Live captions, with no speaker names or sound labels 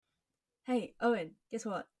Hey, Owen, guess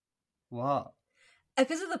what? What?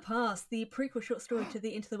 Echoes of the Past, the prequel short story to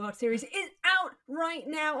the Into the Wild series, is out right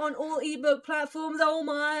now on all ebook platforms. Oh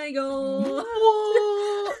my god! What?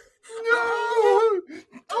 Oh, No!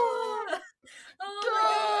 oh,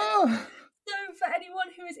 oh my god! So, for anyone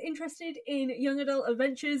who is interested in young adult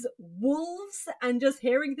adventures, wolves, and just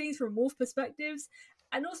hearing things from wolf perspectives,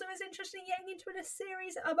 and also is interested in getting into a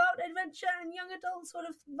series about adventure and young adult sort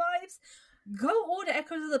of vibes, go order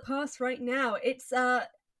Echoes of the Past right now. It's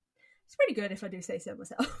pretty good if I do say so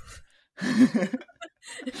myself.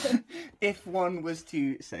 If one was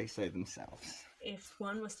to say so themselves. If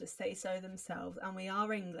one was to say so themselves, and we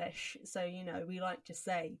are English, so you know we like to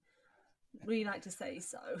say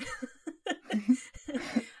so.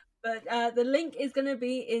 But the link is going to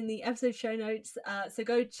be in the episode show notes, so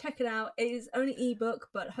go check it out. It is only ebook,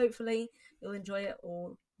 but hopefully you'll enjoy it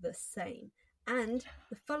all the same. And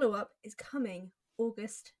the follow-up is coming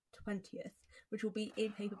August 20th, which will be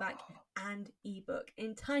in paperback and ebook,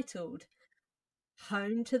 entitled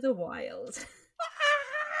Home to the Wild.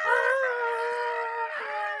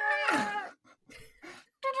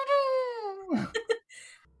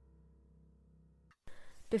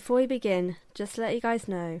 Before we begin, just to let you guys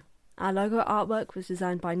know, our logo artwork was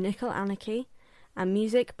designed by Nickel Anarchy and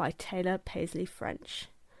music by Taylor Paisley French.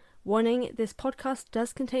 Warning, this podcast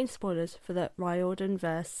does contain spoilers for the Riordan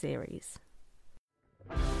Verse series.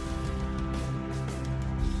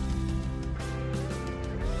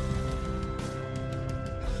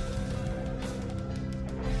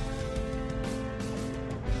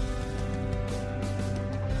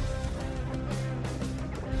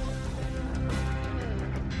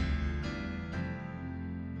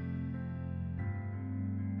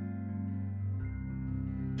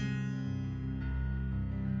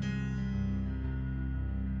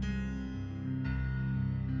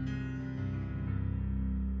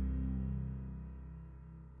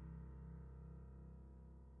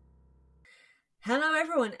 Hello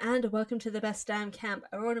everyone, and welcome to the Best Damn Camp,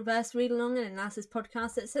 a Riordanverse read-along and analysis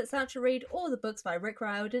podcast that sets out to read all the books by Rick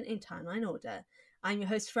Riordan in timeline order. I'm your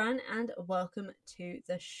host Fran, and welcome to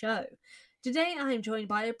the show. Today I am joined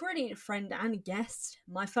by a brilliant friend and guest,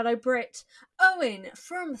 my fellow Brit, Owen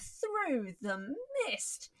from Through the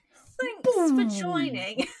Mist. Thanks for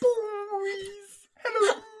joining. Boys!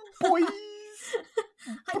 Hello, boys!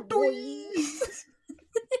 Hi, boys!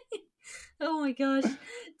 Oh my gosh.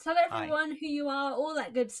 Tell everyone who you are, all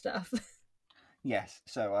that good stuff. Yes,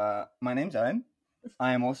 so my name's Owen.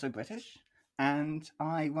 I am also British, and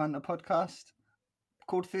I run a podcast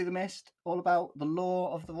called Through the Mist, all about the lore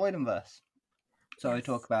of the Riordanverse. So yes. I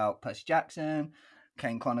talk about Percy Jackson,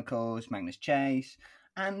 Kane Chronicles, Magnus Chase,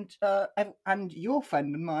 and your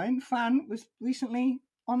friend and mine, Fran, was recently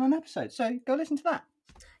on an episode, so go listen to that.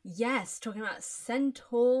 Yes, talking about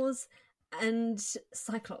centaurs and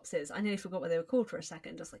cyclopses. I nearly forgot what they were called for a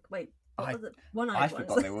second. Just like, wait, what were the one-eyed ones? I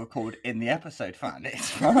forgot they were called in the episode, Fran.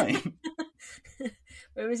 It's fine. But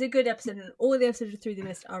it was a good episode, and all the episodes of Through the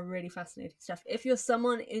Mist are really fascinating stuff. If you're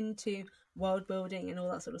someone into world building and all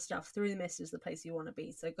that sort of stuff, Through the Mist is the place you want to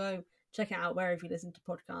be. So go check it out wherever you listen to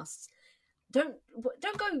podcasts. Don't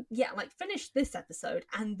go finish this episode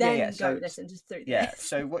and then go listen to Through the Mist.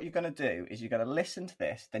 So what you're going to do is you're going to listen to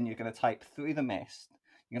this, then you're going to type Through the Mist.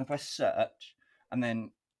 You're going to press search, and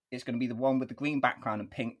then it's going to be the one with the green background and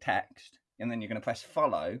pink text, and then you're going to press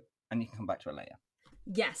follow, and you can come back to it later.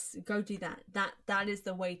 Yes, go do that. That is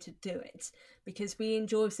the way to do it, because we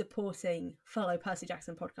enjoy supporting fellow Percy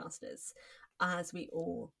Jackson podcasters, as we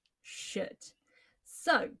all should.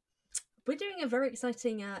 So, we're doing a very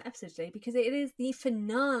exciting episode today, because it is the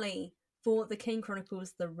finale for the Kane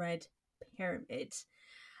Chronicles, The Red Pyramid.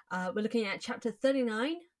 We're looking at chapter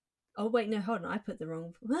 39. Oh, wait, no, hold on. I put the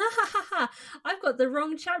wrong... I've got the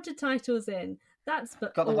wrong chapter titles in. That's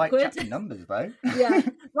but got the awkward. Right chapter numbers, though. Yeah,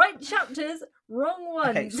 right chapters, wrong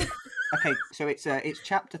ones. Okay, so it's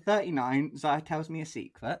chapter 39. Zaya tells me a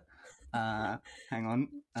secret. Hang on.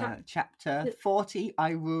 Chapter 40,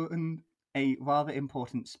 I ruined a rather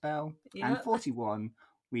important spell. Yep. And 41,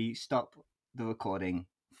 we stop the recording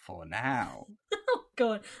for now. Oh,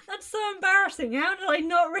 God. That's so embarrassing. How did I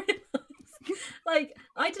not realise? Like,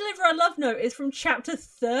 I deliver a love note is from chapter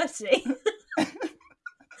 30.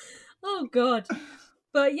 Oh, God.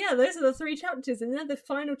 But yeah, those are the three chapters, and they're the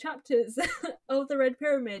final chapters of the Red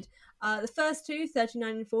Pyramid. The first two,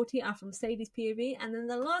 39 and 40, are from Sadie's POV, and then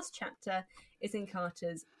the last chapter is in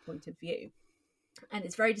Carter's point of view. And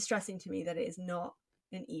it's very distressing to me that it is not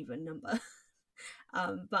an even number.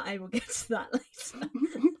 But I will get to that later.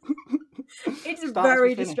 It's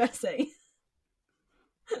very distressing.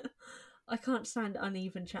 I can't stand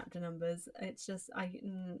uneven chapter numbers. It's just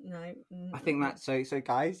no. I think that's so. So,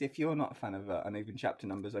 guys, if you're not a fan of uneven chapter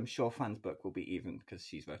numbers, I'm sure Fan's book will be even because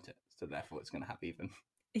she's wrote it. So therefore, it's going to have even.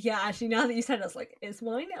 Yeah, actually, now that you said it, I was like, is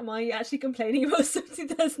mine? Am I actually complaining about something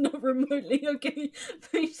that's not remotely okay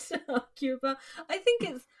for me to argue about? I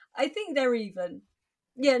think they're even.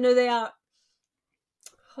 Yeah, no, they are.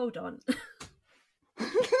 Hold on.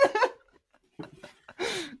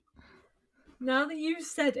 Now that you've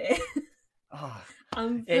said it,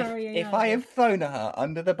 I'm very. If I have thrown her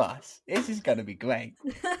under the bus, this is going to be great.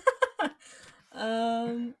 Okay,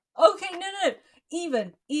 no.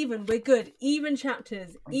 Even. We're good. Even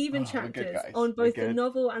chapters good, on both the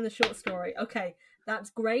novel and the short story. Okay, that's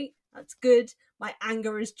great. That's good. My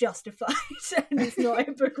anger is justified and it's not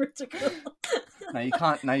hypocritical. No, you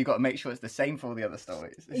can't. Now you've got to make sure it's the same for all the other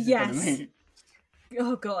stories. Yes.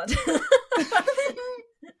 Oh, God.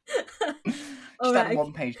 Just add a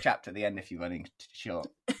one-page chapter at the end if you're running short.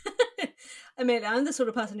 I mean, I'm the sort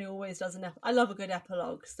of person who always does an I love a good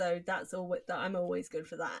epilogue, so that's all. I'm always good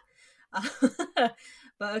for that.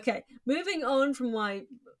 But okay, moving on from my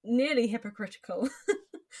nearly hypocritical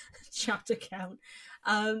chapter count.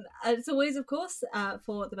 As always, of course,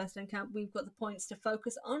 for the best end count, we've got the points to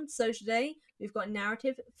focus on. So today we've got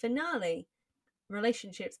narrative, finale,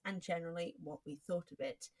 relationships, and generally what we thought of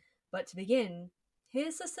it. But to begin,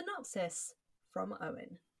 here's a synopsis from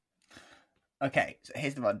Owen. Okay, so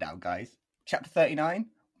here's the rundown, guys. Chapter 39.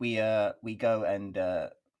 We go and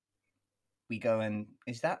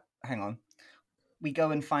is that? Hang on. We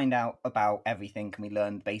go and find out about everything, and we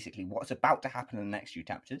learn basically what's about to happen in the next few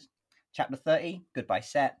chapters. Chapter 30, goodbye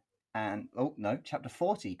Set, and chapter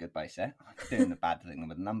 40, goodbye Set. I'm doing the bad thing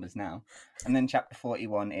with the numbers now. And then chapter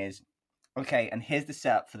 41 is okay, and here's the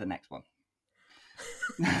setup for the next one.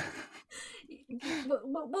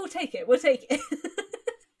 We'll take it. We'll take it.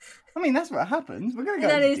 I mean, that's what happens. We're going to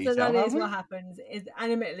go into detail. That is what happens.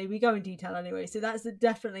 And admittedly, we go in detail anyway. So that is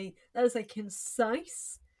a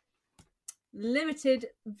concise, limited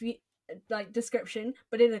description,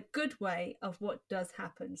 but in a good way of what does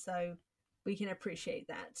happen. So we can appreciate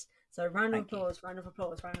that. So round of applause.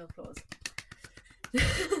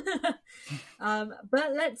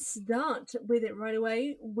 But let's start with it right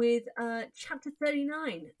away with chapter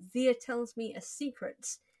 39. Zia tells me a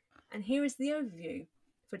secret, and here is the overview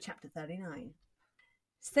for chapter 39.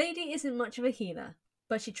 Sadie isn't much of a healer,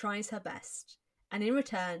 but she tries her best, and in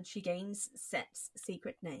return she gains Set's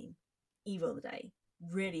secret name, Evil Day.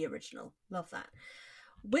 Really original, love that.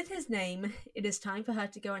 With his name, it is time for her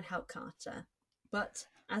to go and help Carter, but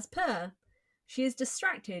as per, she is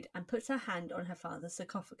distracted and puts her hand on her father's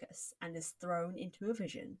sarcophagus and is thrown into a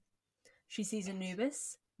vision. She sees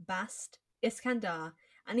Anubis, Bast, Iskandar,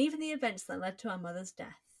 and even the events that led to her mother's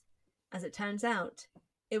death. As it turns out,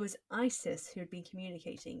 it was Isis who had been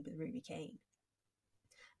communicating with Ruby Kane.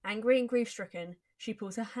 Angry and grief-stricken, she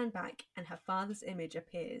pulls her hand back and her father's image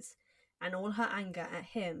appears, and all her anger at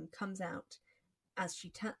him comes out as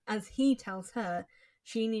he tells her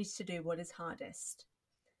she needs to do what is hardest.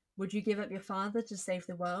 Would you give up your father to save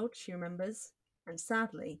the world, she remembers, and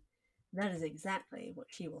sadly, that is exactly what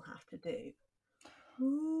she will have to do.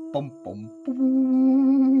 Bum, bum,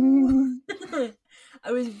 bum.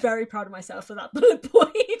 I was very proud of myself for that bullet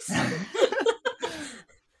point.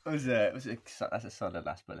 That's a solid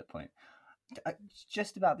last bullet point.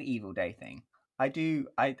 Just about the Evil Day thing. I do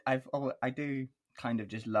kind of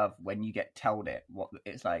just love when you get told what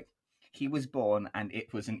it's like. He was born and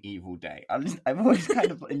it was an evil day. I've always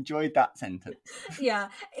kind of enjoyed that sentence. Yeah,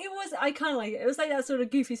 it was. I kind of like it. It was like that sort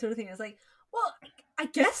of goofy sort of thing. It's like, well, I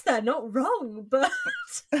guess they're not wrong, but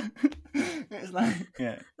it's like,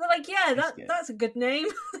 yeah, they're like, yeah, that's a good name.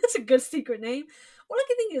 That's a good secret name. All I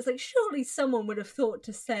can think is like, surely someone would have thought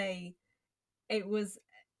to say it was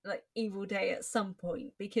like Evil Day at some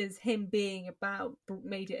point, because him being about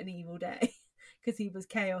made it an evil day because he was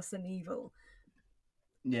chaos and evil.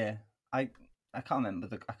 Yeah. I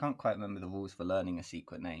can't quite remember the rules for learning a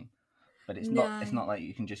secret name, but it's not like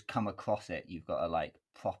you can just come across it. You've got to like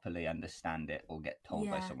properly understand it or get told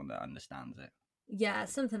by someone that understands it. Yeah,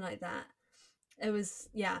 something like that. It was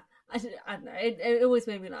I don't know. It always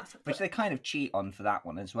made me laugh. Which they kind of cheat on for that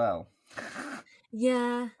one as well.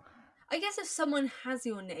 Yeah, I guess if someone has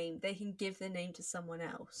your name, they can give the name to someone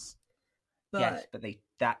else. But... Yes, but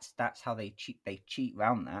that's how they cheat. They cheat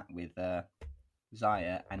around that with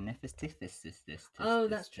Zaya and Nephthys. Oh,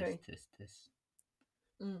 that's true.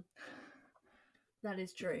 That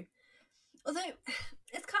is true. Although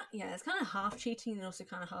it's kind of half cheating and also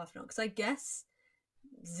kind of half not, because I guess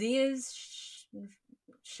Zia's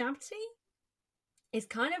Shabti is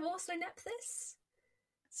kind of also Nephthys.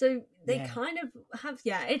 So they Yeah. kind of have,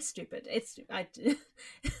 it's stupid. It's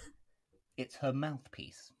It's her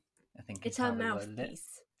mouthpiece, I think. it's Is her how they worded it.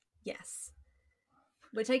 mouthpiece. Yes.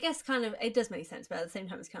 Which I guess kind of, it does make sense, but at the same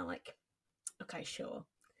time, it's kind of like, okay, sure,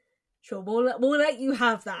 we'll let you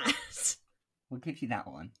have that. We'll give you that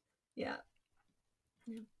one. Yeah.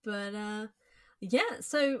 But yeah,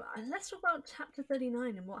 so let's talk about chapter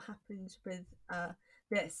 39 and what happens with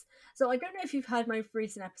this. So I don't know if you've heard my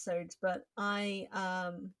recent episodes, but I'm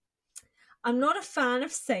not a fan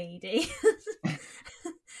of Sadie.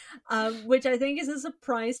 Which I think is a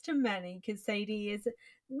surprise to many, because Sadie is,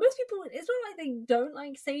 most people, it's not like they don't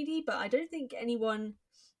like Sadie, but I don't think anyone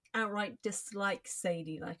outright dislikes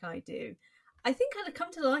Sadie like I do. I think I'd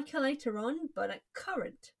come to like her later on, but at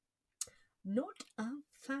current, not a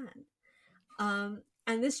fan.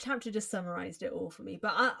 And this chapter just summarized it all for me,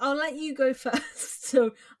 but I'll let you go first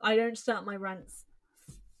so I don't start my rants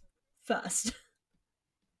first.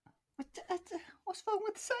 What's wrong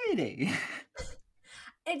with Sadie?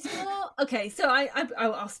 It's more okay. So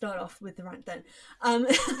I'll start off with the rant then.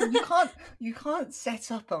 You can't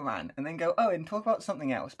set up a rant and then go, oh, and talk about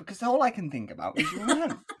something else, because all I can think about is your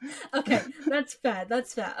rant. Okay, that's fair.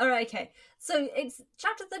 All right, okay. So it's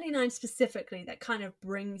chapter 39 specifically that kind of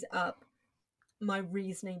brings up my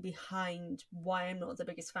reasoning behind why I'm not the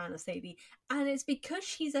biggest fan of Sadie, and it's because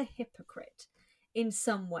she's a hypocrite in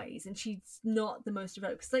some ways, and she's not the most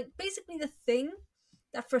devoted. Because, like, basically the thing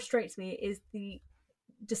that frustrates me is the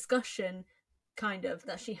discussion kind of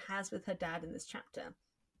that she has with her dad in this chapter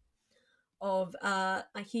of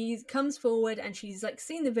like, he comes forward and she's like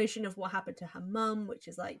seen the vision of what happened to her mum, which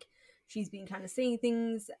is like she's been kind of seeing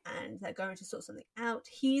things and they're going to sort something out.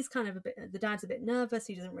 He's kind of the dad's a bit nervous,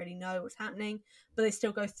 he doesn't really know what's happening, but they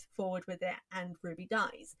still go forward with it, and Ruby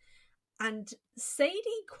dies. And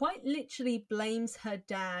Sadie quite literally blames her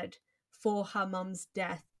dad for her mum's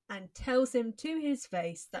death and tells him to his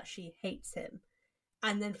face that she hates him,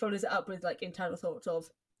 and then follows it up with like internal thoughts of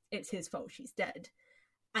it's his fault she's dead,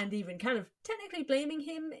 and even kind of technically blaming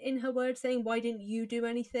him in her words, saying, why didn't you do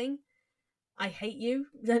anything? I hate you,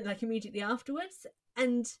 then like immediately afterwards.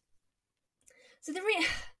 And so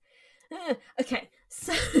okay,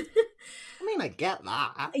 so I mean, I get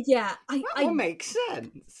that. Yeah, that will make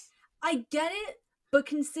sense. I get it, but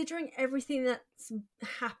considering everything that's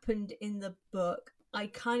happened in the book, I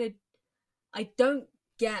don't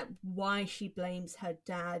get why she blames her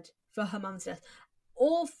dad for her mum's death,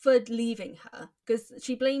 or for leaving her, because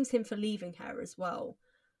she blames him for leaving her as well,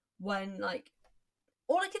 when like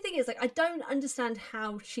all I can think is like I don't understand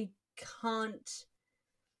how she can't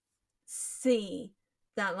see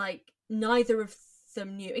that like neither of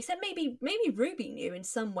them knew, except maybe Ruby knew in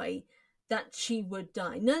some way that she would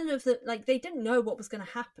die. None of the like they didn't know what was going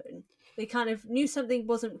to happen. They kind of knew something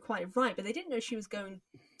wasn't quite right, but they didn't know she was going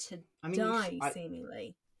to die,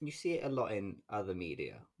 seemingly. You see it a lot in other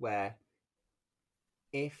media where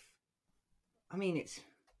okay,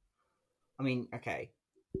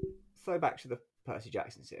 throw back to the Percy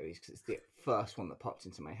Jackson series because it's the first one that popped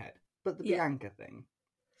into my head. But the Bianca thing.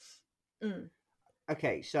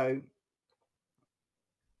 Okay, so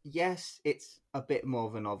yes, it's a bit more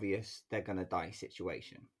of an obvious they're going to die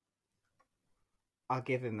situation. I'll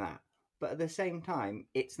give him that. But at the same time,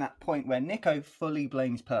 it's that point where Nico fully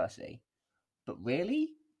blames Percy. But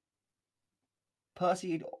really?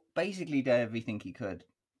 Percy basically did everything he could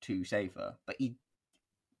to save her. But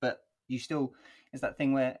you still... It's that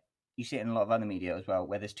thing where you see it in a lot of other media as well,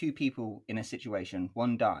 where there's two people in a situation,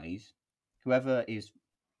 one dies, whoever is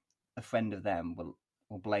a friend of them will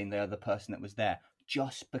blame the other person that was there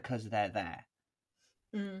just because they're there.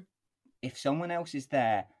 If someone else is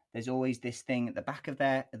there, there's always this thing at the back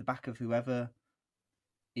of whoever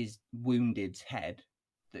is wounded's head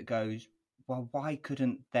that goes, well, why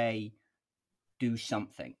couldn't they do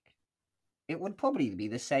something? It would probably be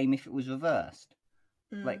the same if it was reversed.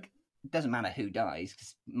 Like, it doesn't matter who dies,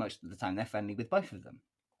 because most of the time they're friendly with both of them.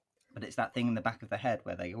 But it's that thing in the back of the head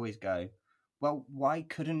where they always go, well, why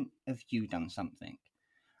couldn't have you done something?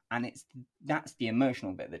 And that's the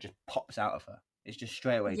emotional bit that just pops out of her. It's just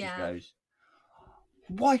straight away just goes,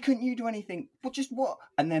 why couldn't you do anything? Well, just what?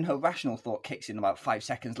 And then her rational thought kicks in about 5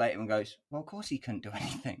 seconds later and goes, well, of course he couldn't do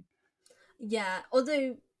anything. Yeah,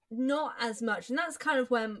 although not as much. And that's kind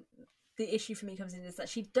of when the issue for me comes in, is that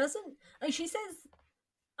she doesn't... Like, she says,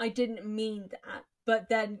 I didn't mean that, but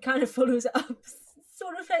then kind of follows it up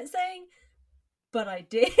sort of saying, but I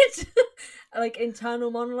did. Like,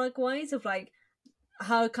 internal monologue-wise, of like,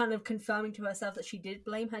 her kind of confirming to herself that she did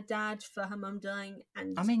blame her dad for her mum dying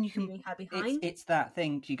and leaving her behind. It's that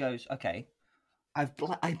thing. She goes, okay, I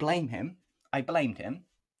blamed him.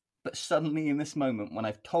 But suddenly in this moment, when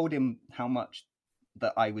I've told him how much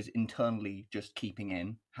that I was internally just keeping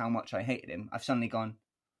in, how much I hated him, I've suddenly gone,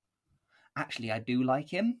 actually, I do like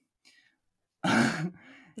him.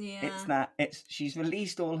 Yeah. She's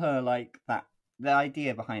released all her, like, that. The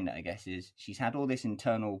idea behind it, I guess, is she's had all this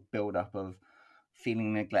internal build-up of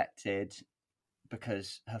feeling neglected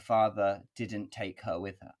because her father didn't take her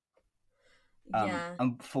with her. Yeah.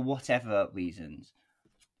 And for whatever reasons,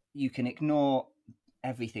 you can ignore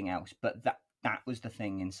everything else, but that was the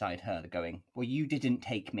thing inside her going, well, you didn't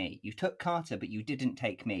take me. You took Carter, but you didn't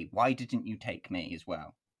take me. Why didn't you take me as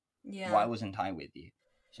well? Yeah. Why wasn't I with you?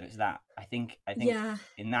 So it's that. I think Yeah.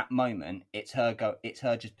 in that moment, it's her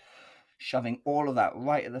just shoving all of that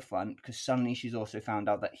right at the front, because suddenly she's also found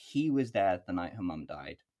out that he was there the night her mum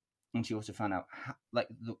died. And she also found out,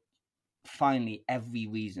 finally, every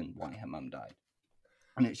reason why her mum died.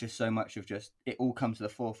 And it's just so much of just, it all comes to the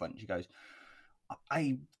forefront. She goes,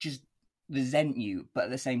 I just resent you, but at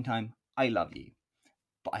the same time, I love you.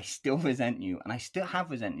 But I still resent you, and I still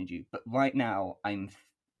have resented you. But right now, I'm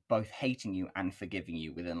both hating you and forgiving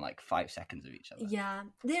you within like 5 seconds of each other. Yeah.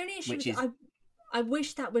 The only issue Which is I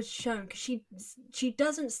wish that was shown, because she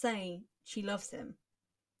doesn't say she loves him.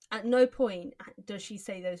 At no point does she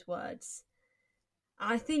say those words.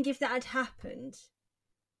 I think if that had happened,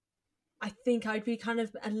 I think I'd be kind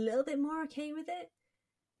of a little bit more okay with it.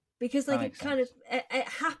 Because like it kind of it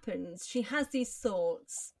happens. She has these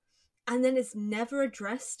thoughts, and then it's never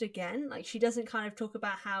addressed again. Like she doesn't kind of talk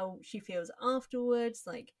about how she feels afterwards.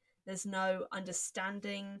 Like there's no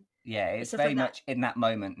understanding. Yeah, it's very much in that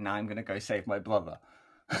moment. Now I'm going to go save my brother.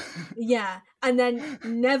 Yeah, and then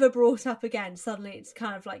never brought up again. Suddenly it's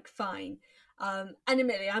kind of like fine. And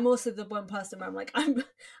admittedly, I'm also the one person where I'm like, I know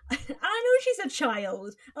she's a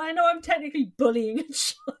child, and I know I'm technically bullying a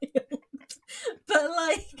child, but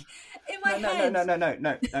like in my head,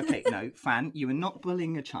 no. Okay, no, Fan, you are not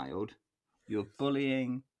bullying a child. You're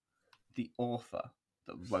bullying the author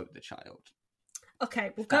that wrote the child.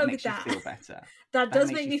 Okay, we'll go with that. That makes you feel better. That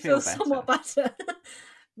does make me feel somewhat better.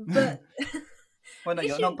 But well, no,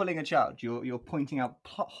 you're not bullying a child. You're pointing out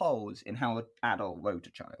plot holes in how an adult wrote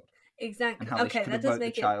a child. Exactly. And how they could have wrote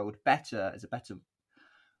the child better as a better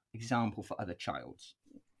example for other childs.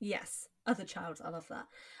 Yes, other childs. I love that.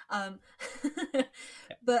 Yeah.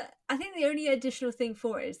 But I think the only additional thing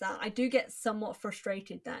for it is that I do get somewhat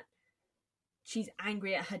frustrated that she's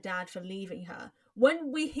angry at her dad for leaving her.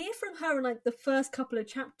 When we hear from her in like the first couple of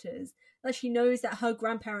chapters that she knows that her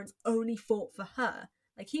grandparents only fought for her.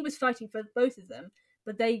 Like he was fighting for both of them,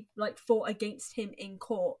 but they like fought against him in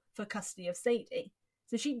court for custody of Sadie.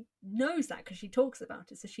 So she knows that because she talks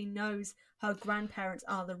about it. So she knows her grandparents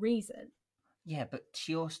are the reason. Yeah, but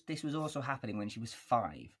this was also happening when she was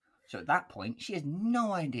 5. So at that point, she has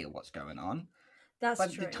no idea what's going on. That's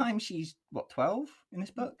true. By the time she's, 12 in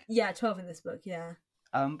this book? Yeah, 12 in this book, yeah.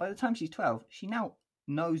 By the time she's 12, she now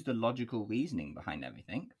knows the logical reasoning behind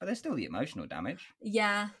everything, but there's still the emotional damage.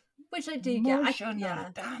 Yeah, which I do get. Emotional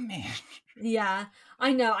damage. Yeah,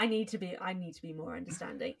 I know. I need to be more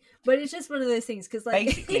understanding, but it's just one of those things because, like,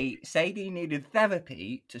 basically, Sadie needed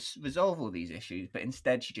therapy to resolve all these issues, but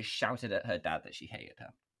instead she just shouted at her dad that she hated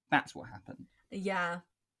her. That's what happened. Yeah,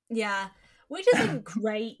 which isn't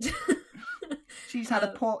great. She's had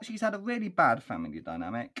a really bad family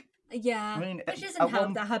dynamic. Yeah, which doesn't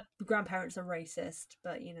help that her grandparents are racist,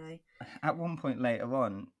 but you know. At one point later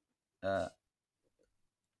on,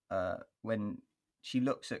 when she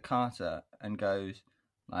looks at Carter and goes,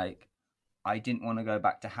 like, I didn't want to go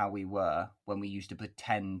back to how we were when we used to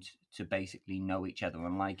pretend to basically know each other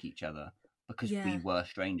and like each other because we were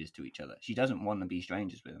strangers to each other. She doesn't want to be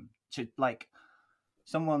strangers with him. To, like,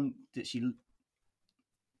 someone that she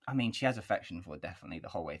has affection for, definitely, the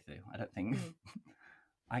whole way through. I don't think...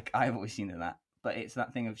 I've always seen that. But it's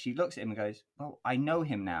that thing of she looks at him and goes, well, I know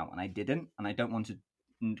him now, and I didn't, and I don't want to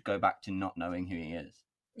go back to not knowing who he is.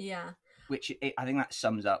 Yeah. Which I think that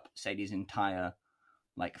sums up Sadie's entire,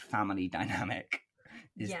 like, family dynamic.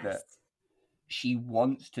 Is that she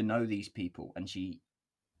wants to know these people,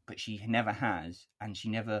 but she never has, and she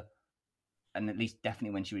never, and at least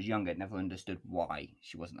definitely when she was younger, never understood why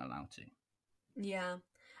she wasn't allowed to. Yeah.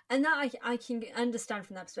 And that I can understand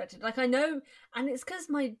from that perspective. Like, I know, and it's because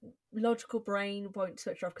my logical brain won't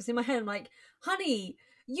switch off. Because in my head, I'm like, honey,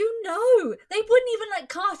 you know, they wouldn't even let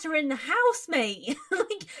Carter in the house, mate.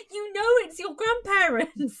 Like, you know it's your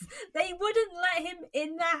grandparents. They wouldn't let him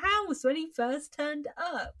in the house when he first turned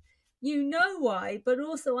up. You know why, but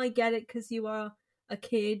also I get it because you are a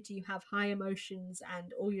kid, you have high emotions,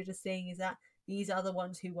 and all you're just saying is that these are the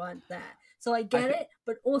ones who weren't there. So I get it,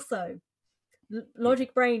 but also...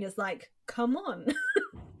 logic brain is like, come on.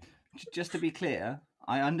 just to be clear,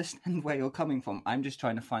 I understand where you're coming from. I'm just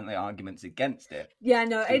trying to find the arguments against it. Yeah,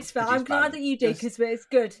 no, it's fair. I'm glad that you did, because it's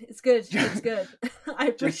good. It's good. It's good. I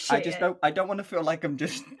appreciate it. I don't want to feel like I'm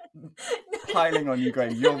just piling on you,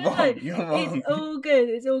 going, "You're wrong. You're wrong." It's all good.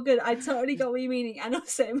 It's all good. I totally got what you're meaning, and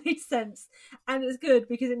also it made sense, and it's good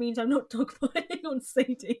because it means I'm not dogpiling on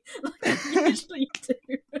Sadie like I usually do.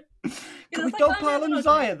 Can we dogpile on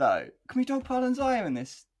Zaya though? Can we dogpile on Zaya in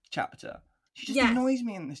this chapter? She just annoys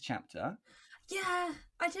me in this chapter. Yeah,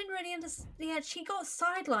 I didn't really understand. Yeah, she got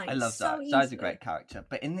sidelined. I love so that. Zaya's a great character,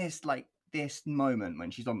 but in this moment when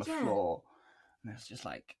she's on the floor, and it's just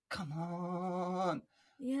like, come on.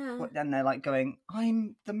 Yeah. But then they're like going,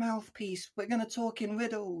 I'm the mouthpiece. We're going to talk in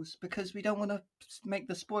riddles because we don't want to make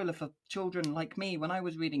the spoiler for children like me when I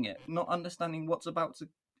was reading it, not understanding what's about to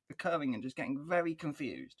occurring and just getting very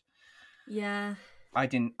confused. Yeah. I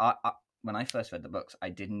when I first read the books, I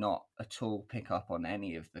did not at all pick up on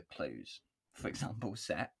any of the clues. For example,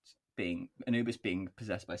 Anubis being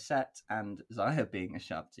possessed by Set and Zaya being a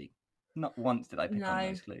Shabti. Not once did I pick on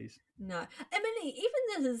those clues. No. Emily,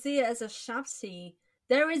 even the Zia as a Shabti,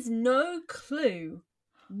 there is no clue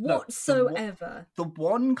whatsoever. The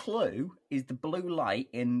one clue is the blue light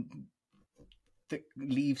that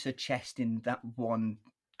leaves her chest in that one.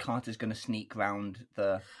 Carter's going to sneak round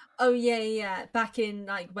the... Oh, yeah. Back in,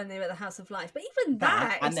 like, when they were at the House of Life. But even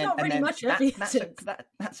it's not really much evidence.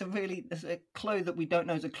 That's a clue that we don't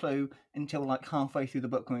know is a clue until, like, halfway through the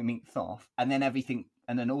book when we meet Thoth. And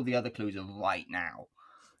then all the other clues are right now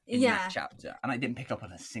in that chapter. And I didn't pick up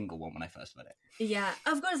on a single one when I first read it. Yeah.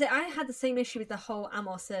 I've got to say, I had the same issue with the whole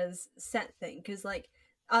Amos's Set thing. Because, like,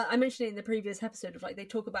 I mentioned it in the previous episode of, like, they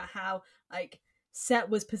talk about how, like, Set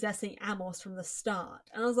was possessing Amos from the start,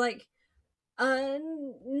 and I was like,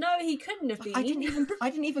 no, he couldn't have been. I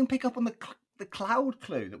didn't even pick up on the cloud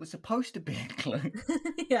clue that was supposed to be a clue.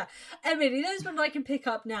 Yeah, I mean, those ones I can pick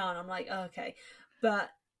up now, and I'm like, oh, okay, but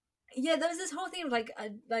yeah, there was this whole thing of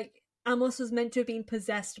like Amos was meant to have been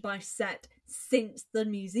possessed by Set since the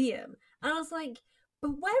museum, and I was like, but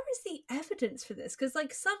where is the evidence for this? Because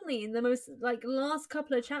like suddenly in the most like last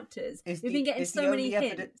couple of chapters, we've been getting so many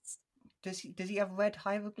hints. Does he have red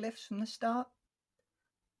hieroglyphs from the start?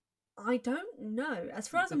 I don't know. As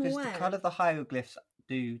far as I'm aware, the colour of the hieroglyphs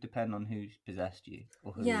do depend on who's possessed you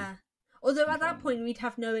or who. Yeah. Although at that point we'd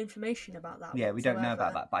have no information about that. Yeah, we don't know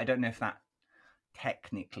about that, but I don't know if that's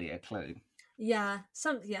technically a clue. Yeah,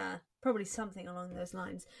 probably something along those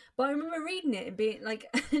lines. But I remember reading it and being like,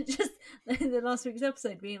 just in the last week's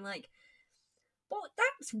episode, being like, "Well,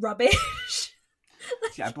 that's rubbish."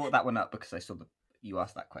 See, I brought that one up because I saw you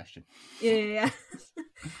asked that question. Yeah.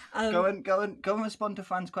 Go and respond to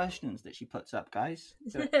fans' questions that she puts up, guys.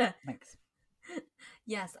 Thanks.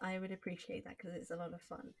 Yes, I would appreciate that because it's a lot of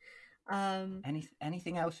fun.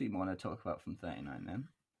 Anything else we want to talk about from 39 then?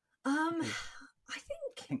 I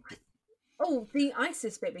think the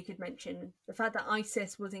Isis bit we could mention. The fact that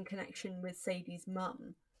Isis was in connection with Sadie's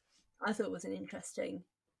mum, I thought was an interesting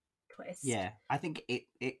twist. Yeah, I think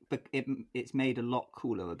it's made a lot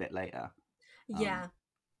cooler a bit later. Yeah.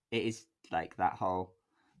 It is like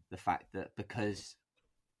the fact that because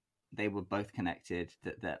they were both connected,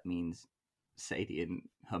 that means Sadie and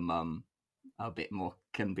her mum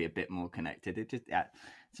can be a bit more connected. It just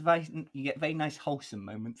you get very nice wholesome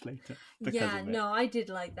moments later. Yeah, no, I did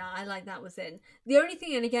like that. I like that was in. The only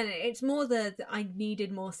thing, and again, it's more that I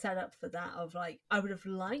needed more setup for that of like, I would have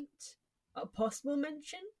liked a possible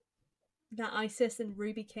mention that Isis and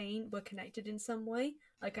Ruby Kane were connected in some way,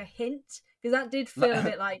 like a hint, because that did feel a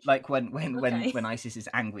bit like when Isis is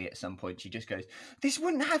angry at some point, she just goes, "This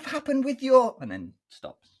wouldn't have happened with your," and then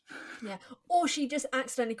stops. Yeah, or she just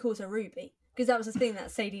accidentally calls her Ruby, because that was the thing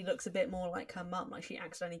that Sadie looks a bit more like her mum, like she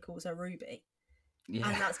accidentally calls her Ruby, and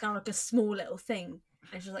that's kind of like a small little thing,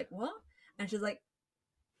 and she's like, "What?" And she's like,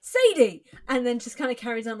 "Sadie," and then just kind of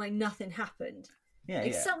carries on like nothing happened. Yeah,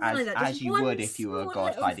 like something like that. As you would if you were a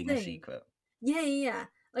god hiding a secret. Yeah.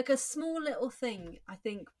 Like a small little thing, I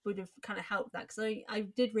think would have kind of helped that, because I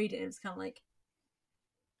did read it and it was kind of like,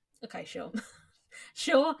 okay, sure,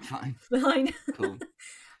 fine, cool.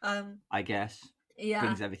 I guess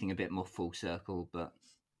brings everything a bit more full circle, but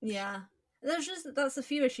yeah, that's a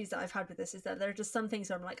few issues that I've had with this, is that there are just some things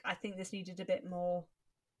where I'm like, I think this needed a bit more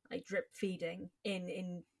like drip feeding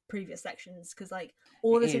in previous sections, because like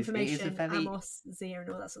all this information, Amos, Zia, and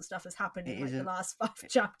all that sort of stuff has happened in like the last 5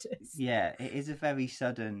 chapters. Yeah, it is a very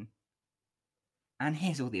sudden, and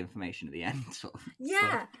here's all the information at the end. Sort of.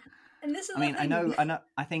 Yeah, and this is. I know.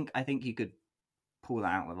 I think you could pull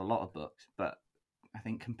that out with a lot of books, but I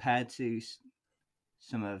think compared to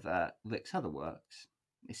some of Rick's other works,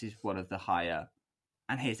 this is one of the higher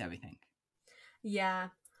and here's everything. Yeah,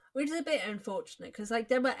 which is a bit unfortunate because like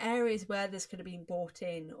there were areas where this could have been brought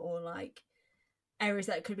in, or like areas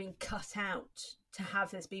that could have been cut out to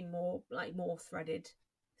have this be more threaded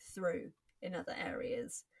through in other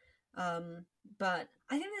areas. But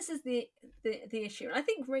I think this is the issue. And I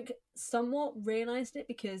think Rick somewhat realised it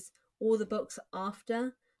because all the books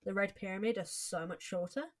after the Red Pyramid are so much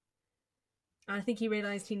shorter. And I think he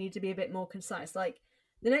realised he needed to be a bit more concise. Like,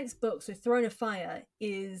 the next book, so Throne of Fire,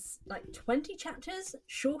 is like 20 chapters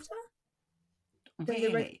shorter.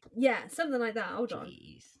 Really? Yeah, something like that. Hold on.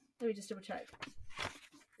 Let me just double check.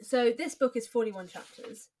 So this book is 41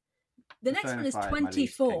 chapters. The next one is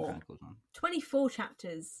 24. 24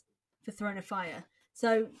 chapters for Throne of Fire.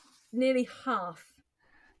 So nearly half.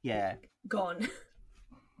 Yeah. Gone.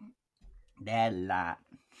 They're a lot.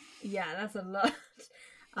 Yeah, that's a lot.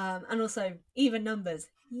 And also even numbers.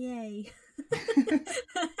 Yay.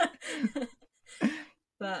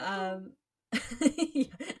 But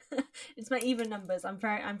it's my even numbers. I'm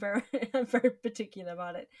very particular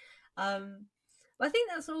about it. But I think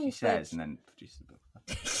that's all. She says, and then produces the book.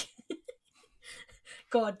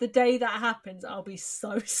 God, the day that happens, I'll be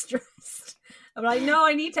so stressed. I'm like, no,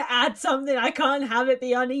 I need to add something. I can't have it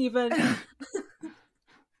be uneven.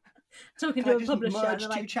 Talking to a publisher, merge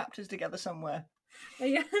two chapters together somewhere.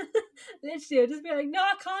 Yeah, literally, I'll just be like, no,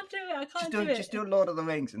 I can't do it. I can't do it. Just do Lord of the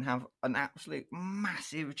Rings and have an absolute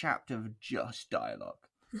massive chapter of just dialogue.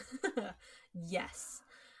 Yes.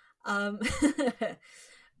 But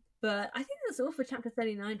I think that's all for chapter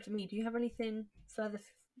 39 for me. Do you have anything further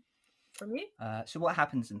from you? So what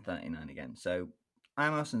happens in 39 again? So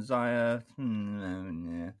Amos and Zaya,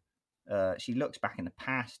 she looks back in the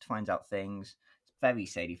past, finds out things. It's very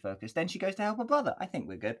Sadie focused. Then she goes to help her brother. I think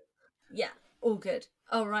we're good. Yeah, all good.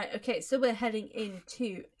 All right, okay, so we're heading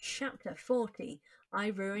into chapter 40. I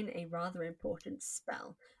ruin a rather important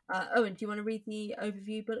spell. Owen, do you want to read the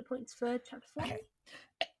overview bullet points for chapter 40?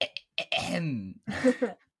 Okay.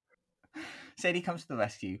 Sadie comes to the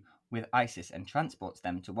rescue with Isis and transports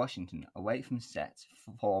them to Washington, away from Set's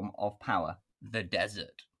form of power, the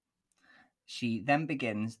desert. She then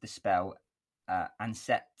begins the spell, and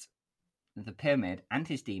Set, the pyramid, and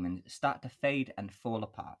his demons start to fade and fall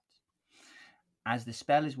apart. As the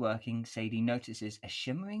spell is working, Sadie notices a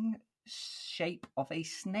shimmering shape of a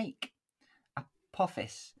snake.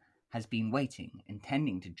 Apophis has been waiting,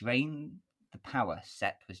 intending to drain the power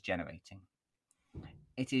Set was generating.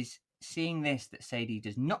 It is seeing this that Sadie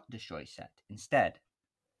does not destroy Set. Instead,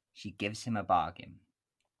 she gives him a bargain.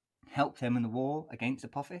 Help him in the war against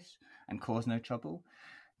Apophis and cause no trouble.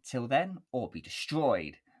 Till then, or be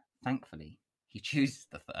destroyed. Thankfully, he chooses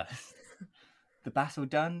the first. The battle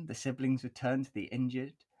done, the siblings return to the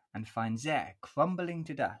injured and find Zare crumbling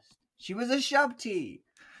to dust. She was a Shabti!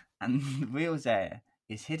 And the real Zare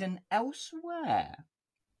is hidden elsewhere.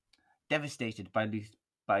 Devastated by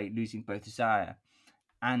losing both Zaya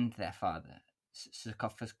and their father,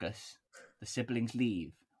 Sarcophagus, the siblings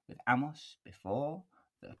leave with Amos before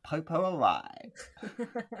the Popo arrive.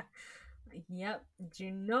 Yep,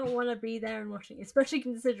 do not want to be there and watching, especially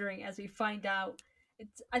considering, as we find out,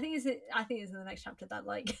 I think it's in the next chapter that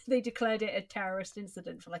like they declared it a terrorist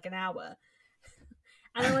incident for like an hour,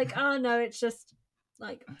 and they're like, oh no, it's just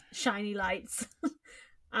like shiny lights.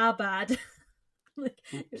 Our bad. Like,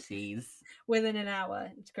 oopsies. Within an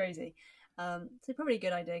hour, it's crazy. So probably a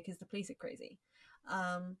good idea because the police are crazy.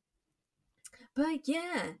 But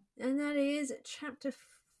yeah, and that is chapter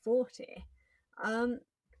 40. I've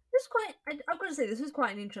got to say, this was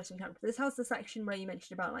quite an interesting chapter. This has the section where you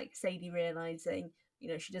mentioned about like Sadie realizing,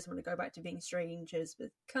 she doesn't want to go back to being strangers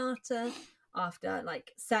with Carter after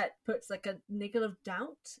like Set puts like a niggle of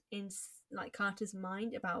doubt in like Carter's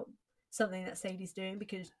mind about something that Sadie's doing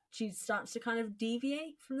because she starts to kind of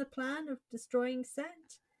deviate from the plan of destroying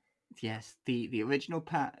Set. Yes, the original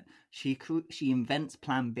plan. She invents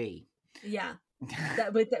Plan B. Yeah,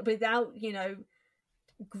 that without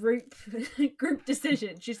group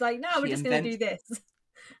decision. She's like, no, we're just going to do this.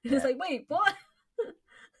 And it's like, wait, what?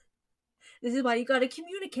 This is why you got to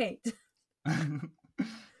communicate.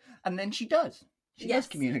 And then she does. She does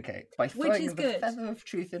communicate by throwing the feather of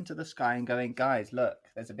truth into the sky and going, guys, look,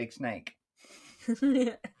 there's a big snake.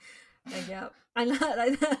 Yeah, I like that.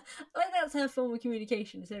 Like that's her form of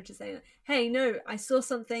communication instead of just saying, "Hey, no, I saw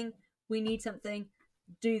something. We need something.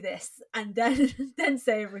 Do this," and then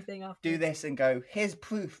say everything after. Do this and go. Here's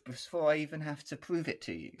proof before I even have to prove it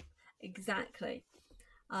to you. Exactly.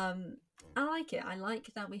 I like it. I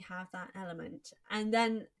like that we have that element, and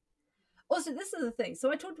then also this is the thing.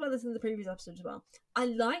 So I talked about this in the previous episode as well. I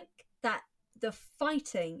like that the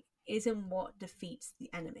fighting isn't what defeats the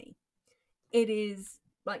enemy. it is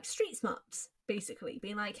like street smarts, basically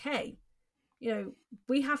being like, hey,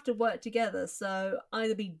 we have to work together, so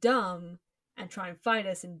either be dumb and try and fight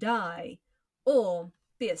us and die, or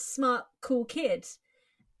be a smart, cool kid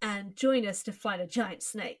and join us to fight a giant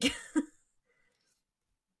snake.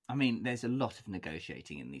 I mean, there's a lot of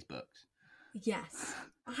negotiating in these books. Yes,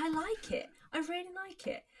 I like it. I really like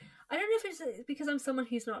it. I don't know if it's because I'm someone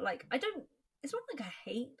who's not like, it's not like I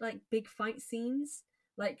hate like big fight scenes.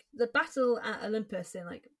 Like the battle at Olympus in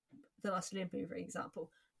like the last Olympia, for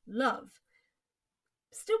example, love.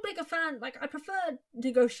 Still bigger fan, like I prefer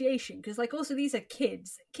negotiation, because like also these are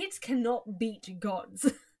kids. Kids cannot beat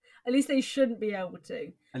gods. At least they shouldn't be able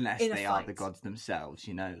to. Unless they are the gods themselves,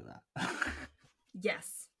 you know that.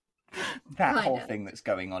 Yes. That whole thing that's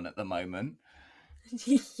going on at the moment.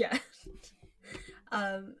 Yeah.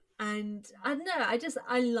 And I don't know,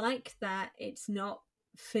 I like that it's not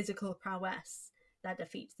physical prowess that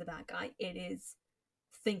defeats the bad guy. It is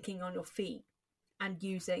thinking on your feet and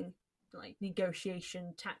using like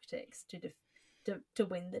negotiation tactics to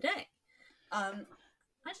win the day. I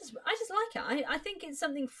just like it. I think it's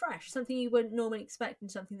something fresh, something you wouldn't normally expect,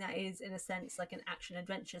 and something that is in a sense like an action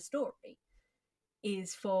adventure story,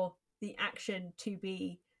 is for the action to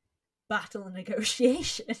be battle and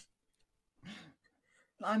negotiation.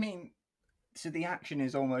 I mean, so the action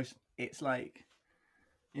is almost, it's like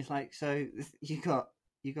so you got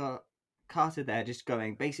Carter there just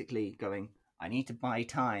basically going, I need to buy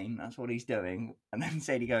time. That's what he's doing. And then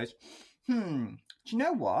Sadie goes, do you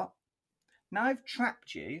know what? Now I've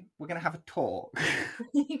trapped you. We're going to have a talk.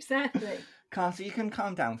 Exactly. Carter, you can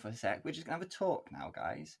calm down for a sec. We're just going to have a talk now,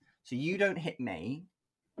 guys. So you don't hit me.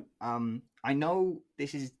 I know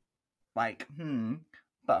this is like,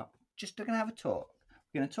 but just we're going to have a talk.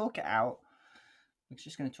 We're going to talk it out. We're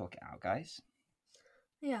just going to talk it out, guys.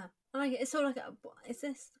 Yeah. Like it's sort of like, is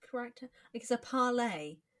this the correct term? Like it's a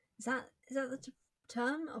parlay. Is that the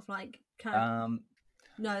term of like kind of...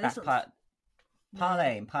 No, that's not part.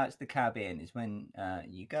 Parlay in Pirates of the Caribbean is when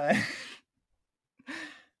you go.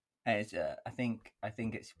 It's I think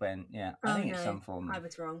it's when it's some form. I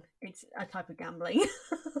was wrong. It's a type of gambling.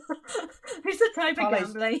 It's a type of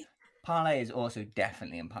gambling. Parlay is also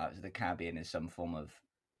definitely in Pirates of the Caribbean as some form of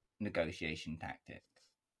negotiation tactic.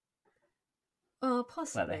 Oh,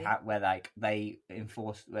 possibly.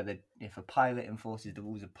 If a pilot enforces the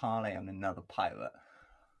rules of parlay on another pilot,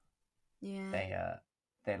 yeah, they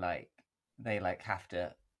have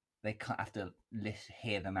to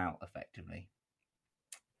hear them out effectively.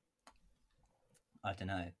 I don't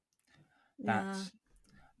know.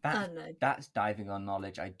 That's diving on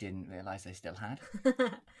knowledge I didn't realise I still had.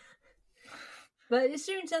 But it's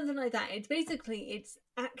doing something like that. It's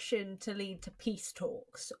action to lead to peace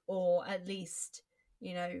talks, or at least,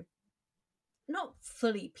 not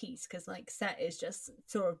fully peace, because like Set is just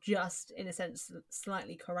in a sense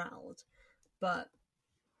slightly corralled, but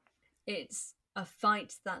it's a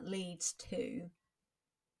fight that leads to...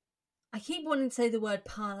 I keep wanting to say the word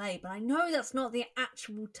parlay, but I know that's not the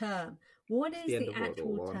actual term. What is the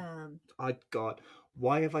actual term?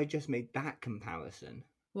 Why have I just made that comparison?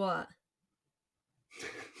 What?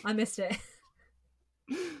 I missed it.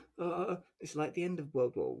 It's like the end of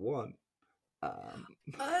World War One.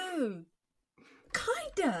 Oh,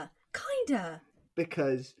 kinda.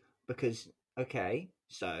 Because okay,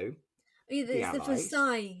 so it's the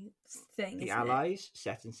Versailles thing. The Allies,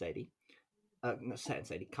 Set and Sadie, not Set and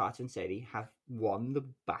Sadie, Carter and Sadie have won the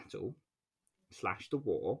battle / the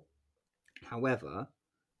war. However,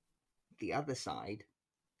 the other side,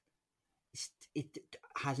 it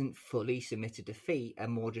hasn't fully submitted defeat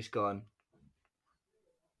and more just gone,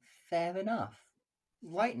 fair enough.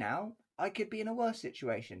 Right now, I could be in a worse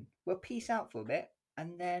situation. We'll peace out for a bit,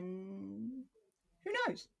 and then who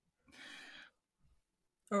knows?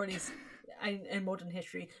 Or at least in modern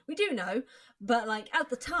history, we do know. But like at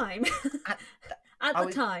the time, I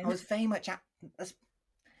was very much at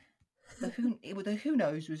the who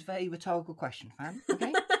knows was a very rhetorical question, fam.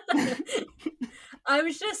 Okay. I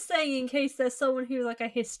was just saying, in case there's someone who's like a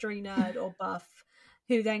history nerd or buff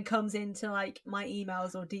who then comes into like my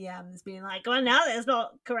emails or DMs being like, well, now that's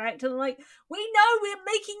not correct. And I'm like, we know we're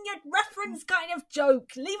making a reference kind of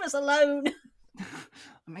joke. Leave us alone.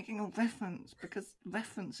 I'm making a reference because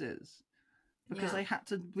I had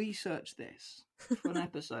to research this for an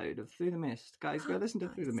episode of Through the Mist. Guys, go listen to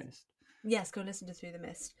Through the Mist. Yes, go listen to Through the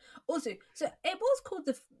Mist. Also, so it was called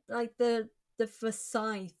the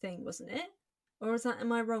Versailles thing, wasn't it? Or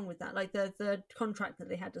am I wrong with that? Like the contract that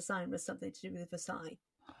they had to sign was something to do with Versailles.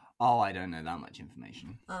 Oh, I don't know that much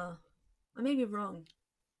information. I may be wrong.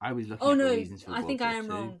 I was looking at the reasons for I think I am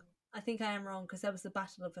wrong. I think I am wrong because there was the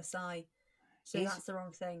Battle of Versailles So that's the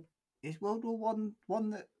wrong thing. Is World War one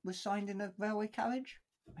that was signed in a railway carriage?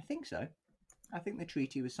 I think so. I think the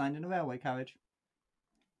treaty was signed in a railway carriage.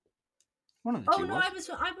 One of the two. Oh no, I was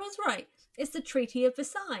right. It's the Treaty of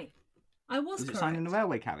Versailles. I was correct. It signed in a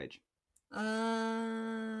railway carriage? I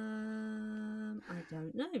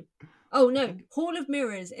don't know. Oh no, Hall of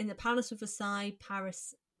Mirrors in the Palace of Versailles,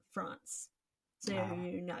 Paris, France. So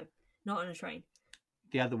no, not on a train.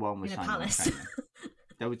 The other one was in a signed palace. on a train.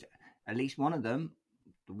 There was at least one of them.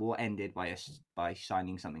 The war ended by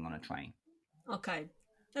signing something on a train. Okay,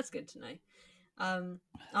 that's good to know. I'll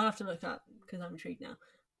have to look up because I'm intrigued now.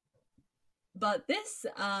 But this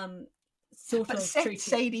sort of treaty...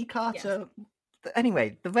 Sadie Carter... Yes.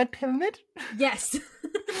 Anyway, the Red Pyramid? Yes.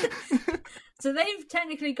 So they've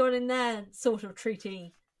technically got in their sort of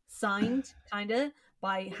treaty signed, kind of,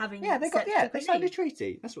 by having... Yeah, they signed a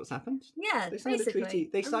treaty. That's what's happened. Yeah, they signed basically. A treaty.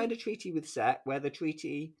 They signed a treaty with Set where the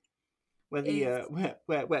treaty... Where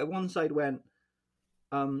one side went...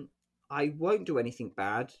 I won't do anything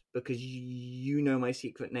bad because you know my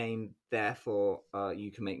secret name, therefore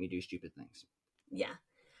you can make me do stupid things. Yeah.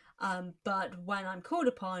 But when I'm called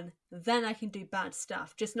upon, then I can do bad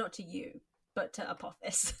stuff, just not to you, but to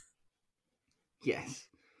Apophis. Yes.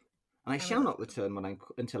 And I shall not return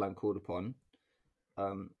until I'm called upon.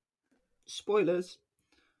 Spoilers.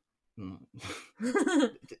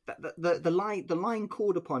 the line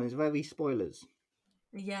called upon is very spoilers.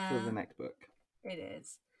 Yeah. For the next book. It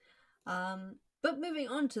is. But moving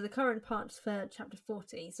on to the current parts for chapter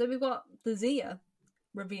 40. So we've got the Zia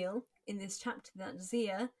reveal in this chapter that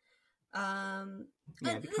Zia...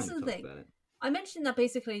 this is the thing. I mentioned that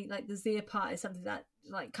basically, like, the Zia part is something that,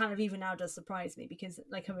 like, kind of even now does surprise me because,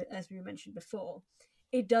 like, as we mentioned before,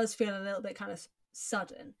 it does feel a little bit kind of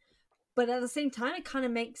sudden. But at the same time, it kind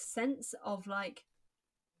of makes sense of, like,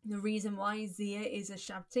 the reason why Zia is a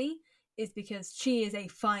Shabti is because she is a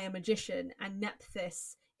fire magician and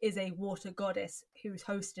Nephthys is a water goddess who's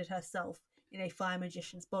hosted herself in a fire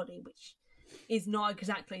magician's body, which is not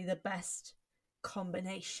exactly the best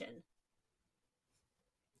combination.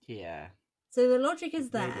 Yeah. So the logic is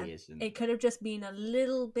there. Really isn't. It could have just been a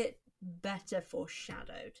little bit better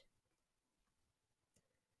foreshadowed.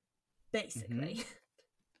 Basically. Mm-hmm.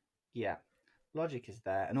 Yeah. Logic is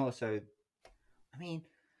there. And also, I mean,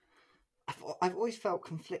 I've always felt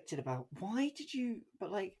conflicted about why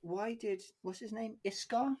did, what's his name?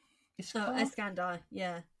 Iskar? Oh, Iskandar,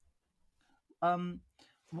 yeah.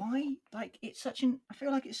 Why, like, I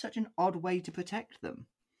feel like it's such an odd way to protect them.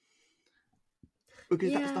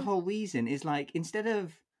 Because that's the whole reason, is like, instead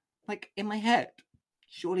of, like, in my head,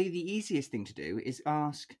 surely the easiest thing to do is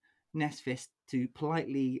ask Nephthys to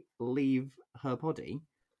politely leave her body,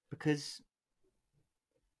 because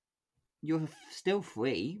you're still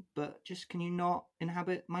free, but just can you not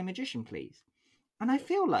inhabit my magician, please? And I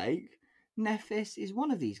feel like Nephthys is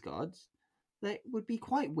one of these gods that would be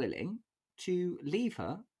quite willing to leave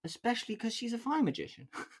her, especially because she's a fire magician.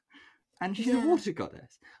 And she's a water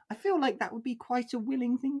goddess. I feel like that would be quite a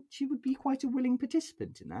willing thing. She would be quite a willing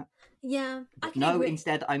participant in that. Yeah. No,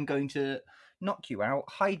 instead I'm going to knock you out,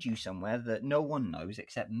 hide you somewhere that no one knows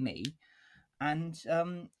except me, and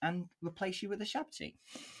replace you with a Shabti.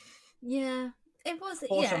 Yeah. It was...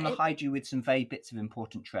 Also, I'm going to hide you with some vague bits of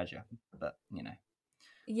important treasure. But, you know.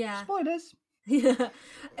 Yeah. Spoilers. Yeah.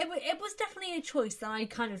 It was definitely a choice that I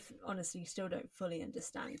kind of honestly still don't fully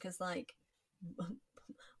understand. Because, like...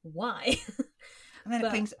 why? And then it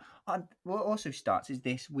brings on, what also starts is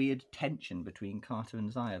this weird tension between Carter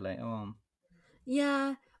and Zia later on.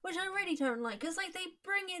 Yeah, which I really don't like, because like they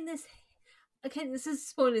bring in this, okay, this is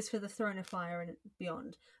spoilers for the Throne of Fire and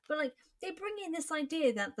beyond, but like they bring in this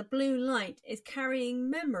idea that the blue light is carrying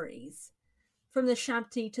memories from the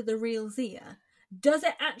Shabti to the real Zia. Does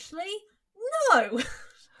it actually? No.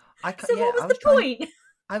 So what was the point?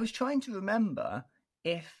 I was trying to remember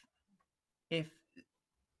if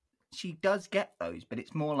she does get those, but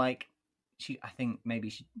it's more like I think maybe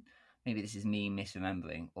this is me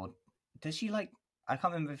misremembering, or does she, like, I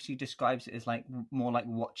can't remember if she describes it as like more like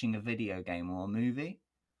watching a video game or a movie.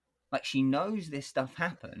 Like she knows this stuff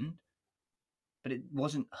happened, but it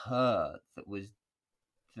wasn't her that was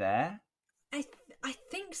there. I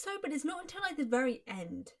think so, but it's not until like the very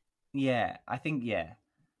end. Yeah, I think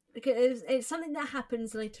because it's something that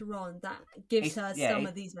happens later on that gives her some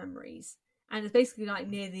of these memories. And it's basically like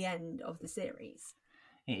near the end of the series.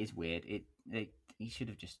 It is weird. He should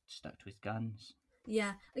have just stuck to his guns.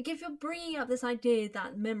 Yeah, like if you're bringing up this idea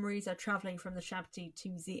that memories are travelling from the Shabti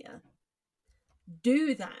to Zia,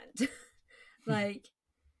 do that. Like,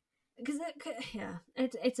 because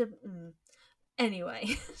it's a...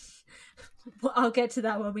 Anyway. Well, I'll get to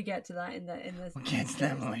that when we get to that in the. We'll get to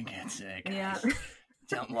that when we get to it, guys. Yeah.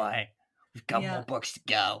 Don't worry. We've got more books to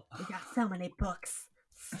go. We got so many books.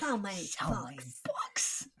 So many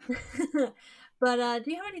books. But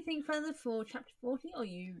do you have anything further for chapter 40, or are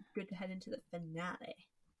you good to head into the finale?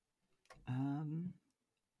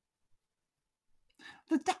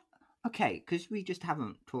 Okay, because we just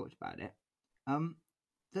haven't talked about it.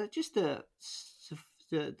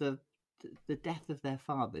 The death of their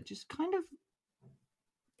father just kind of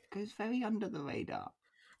goes very under the radar.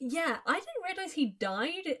 Yeah, I didn't realise he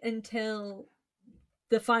died until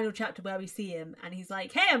the final chapter where we see him, and he's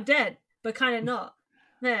like, "Hey, I'm dead," but kind of not.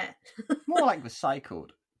 Yeah. More like recycled.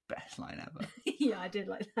 Best line ever. Yeah, I did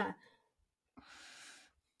like that.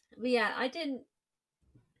 But yeah, I didn't.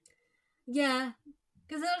 Yeah,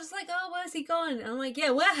 because I was like, "Oh, where's he gone?" And I'm like, "Yeah,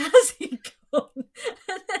 where has he gone?"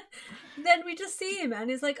 And then we just see him, and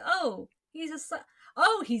he's like, "Oh,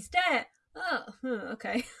 he's dead. Oh,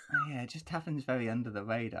 okay." Yeah, it just happens very under the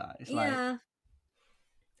radar. It's like, Yeah.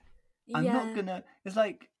 I'm not gonna. It's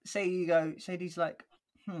like, Sadie's like,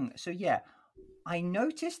 so yeah, I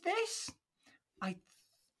noticed this.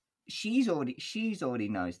 She's already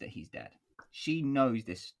knows that he's dead. She knows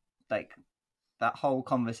this. Like, that whole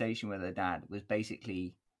conversation with her dad was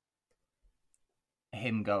basically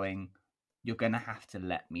him going, "You're gonna have to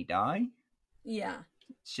let me die." Yeah.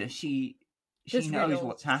 So she knows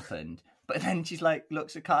what's happened, but then she's like,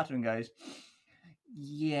 looks at Carter and goes,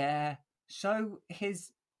 "Yeah, so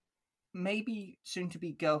his maybe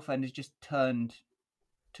soon-to-be girlfriend has just turned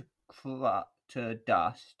to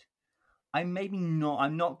dust. I'm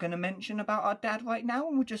not going to mention about our dad right now,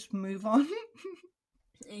 and we'll just move on."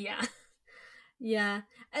 Yeah. Yeah.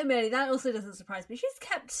 And really, that also doesn't surprise me. She's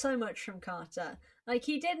kept so much from Carter. Like,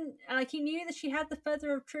 he knew that she had the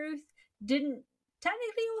Feather of Truth, didn't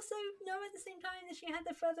technically also know at the same time that she had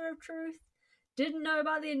the Feather of Truth, didn't know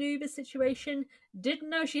about the Anubis situation, didn't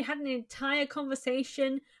know she had an entire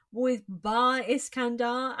conversation with Bar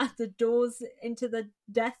Iskandar at the doors into the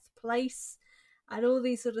death place, and all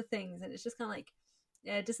these sort of things. And it's just kind of like,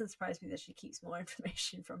 yeah, it doesn't surprise me that she keeps more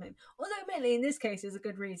information from him. Although, admittedly, in this case, there's a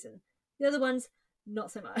good reason. The other ones,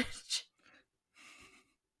 not so much.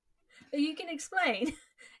 But you can explain.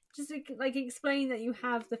 Just like explain that you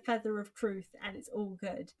have the Feather of Truth and it's all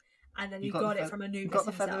good. And then you got it from Anubis himself. You got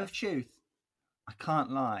the himself. Feather of Truth. I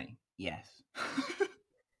can't lie. Yes.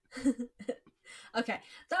 Okay,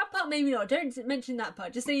 that part maybe not. Don't mention that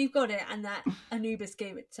part. Just say you've got it and that Anubis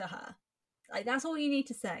gave it to her. Like, that's all you need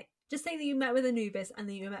to say. Just say that you met with Anubis and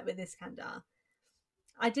that you met with Iskandar.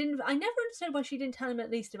 I never understood why she didn't tell him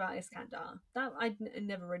at least about Iskandar. That I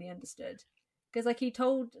never really understood. Because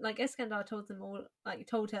Iskandar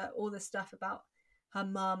told her all this stuff about her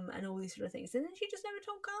mum and all these sort of things, and then she just never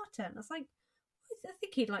told Carter. And I was like, I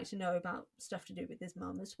think he'd like to know about stuff to do with his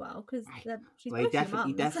mum as well, because she's both your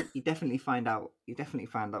mums. You definitely find out. You definitely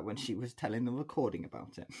found out when she was telling the recording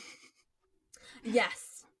about it.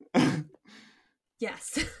 Yes.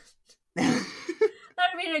 Yes.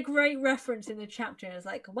 That would have been a great reference in the chapter. It's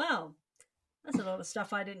like, wow, that's a lot of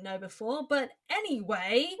stuff I didn't know before. But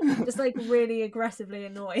anyway, just like really aggressively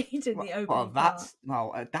annoyed in the opening part.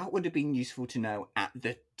 That would have been useful to know at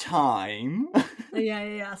the time.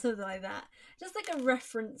 Yeah, something like that. Just like a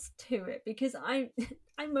reference to it, because I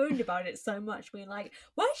moaned about it so much, being like,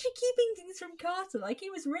 why is she keeping things from Carter? Like,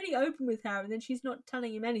 he was really open with her, and then she's not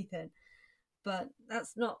telling him anything. But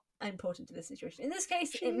that's not important to this situation. In this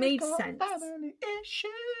case, it made sense. Family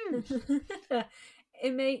issues.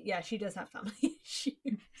 She does have family issues.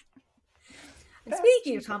 And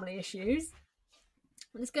speaking of family issues,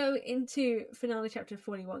 let's go into finale chapter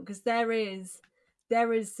 41, because there is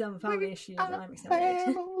some family issues that I'm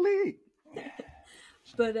excited.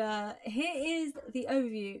 But here is the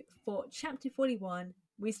overview for chapter 41.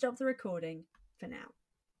 We stop the recording for now.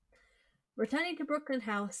 Returning to Brooklyn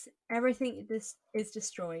House, everything is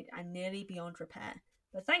destroyed and nearly beyond repair,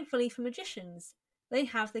 but thankfully for magicians, they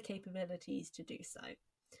have the capabilities to do so.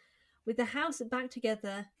 With the house back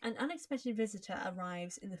together, an unexpected visitor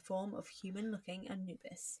arrives in the form of human-looking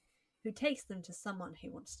Anubis, who takes them to someone who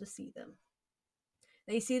wants to see them.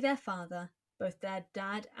 They see their father, both their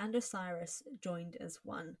dad and Osiris joined as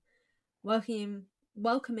one, welcoming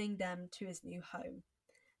them to his new home,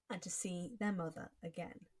 and to see their mother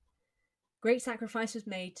again. Great sacrifice was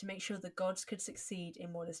made to make sure the gods could succeed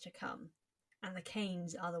in what is to come, and the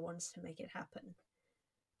Kanes are the ones to make it happen.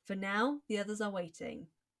 For now, the others are waiting,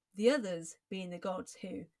 the others being the gods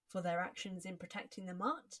who, for their actions in protecting the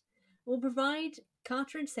Mart, will provide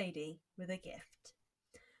Carter and Sadie with a gift.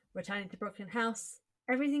 Returning to Brooklyn House,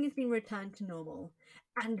 everything has been returned to normal,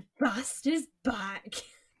 and Bust is back!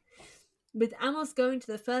 With Amos going to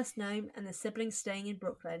the first gnome and the siblings staying in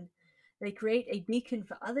Brooklyn, they create a beacon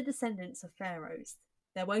for other descendants of pharaohs.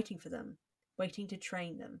 They're waiting for them, waiting to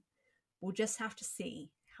train them. We'll just have to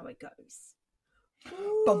see how it goes.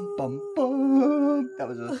 Bum, bum, bum. That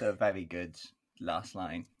was also a very good last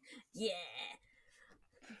line. Yeah.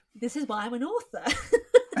 This is why I'm an author.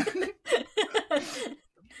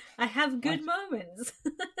 I have good moments.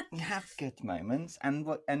 You have good moments, and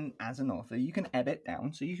as an author, you can edit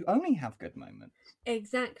down so you only have good moments.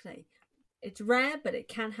 Exactly. It's rare, but it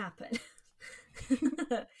can happen.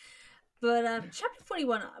 But chapter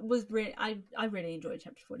 41 was really, I really enjoyed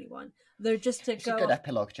chapter 41. Though just to It's go a good off,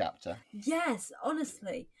 epilogue chapter. yes,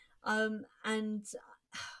 honestly. And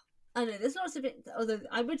I know there's lots of it, although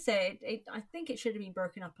I would say I think it should have been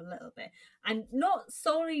broken up a little bit. And not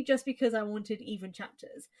solely just because I wanted even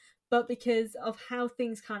chapters, but because of how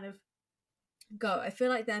things kind of go. I feel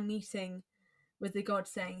like their meeting with the god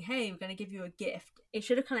saying, hey, we're going to give you a gift. It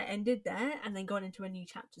should have kind of ended there and then gone into a new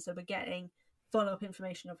chapter. So we're getting follow-up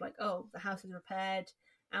information of like, oh, the house is repaired.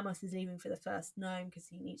 Amos is leaving for the first gnome because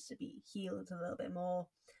he needs to be healed a little bit more.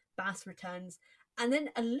 Bass returns. And then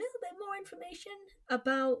a little bit more information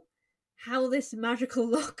about how this magical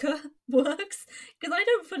locker works. Because I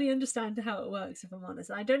don't fully understand how it works, if I'm honest.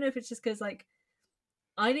 I don't know if it's just because, like,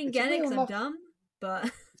 I didn't get it because I'm dumb, but...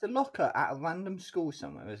 It's a locker at a random school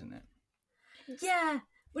somewhere, isn't it? Yeah.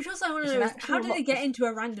 Which also I want to know is, how did they get into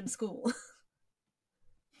a random school?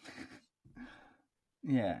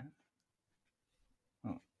 Yeah.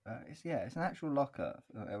 Oh, it's an actual locker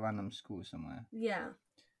at a random school somewhere. Yeah.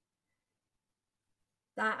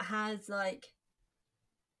 That has, like,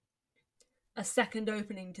 a second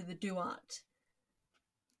opening to the Duat.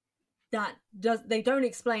 They don't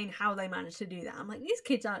explain how they managed to do that. I'm like, these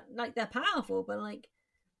kids are, like, they're powerful, but, like,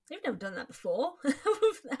 they've never done that before.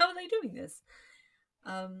 How are they doing this?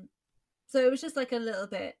 So it was just, like, a little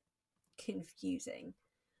bit confusing.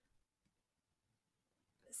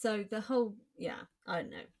 So the whole, I don't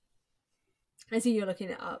know. I see you're looking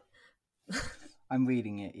it up. I'm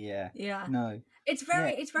reading it, yeah. Yeah. No. It's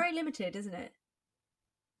very limited, isn't it?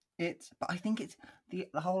 But I think it's the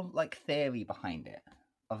whole, like, theory behind it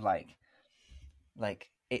of, like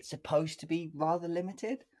it's supposed to be rather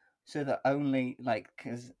limited, so that only, like,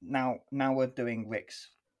 because now we're doing Rick's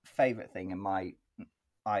favorite thing, and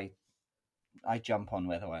I jump on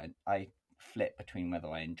whether I flip between whether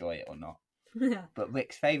I enjoy it or not. Yeah. But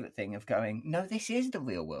Rick's favorite thing of going, no, this is the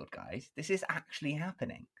real world, guys. This is actually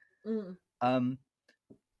happening. Mm.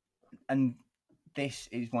 And this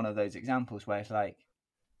is one of those examples where it's like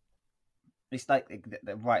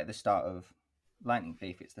right at the start of Lightning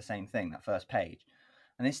Thief, it's the same thing, that first page.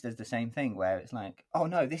 And this does the same thing where it's like, oh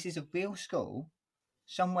no, this is a real school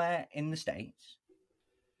somewhere in the States,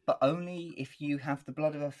 but only if you have the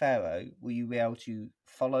blood of a pharaoh will you be able to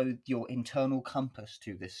follow your internal compass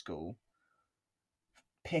to this school,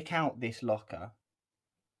 pick out this locker,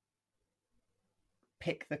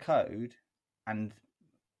 pick the code, and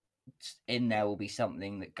in there will be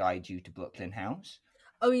something that guides you to Brooklyn House.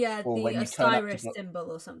 Oh yeah, the Osiris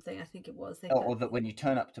symbol or something, I think it was. Or that when you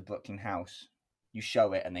turn up to Brooklyn House, you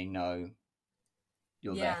show it and they know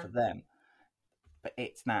you're there for them. But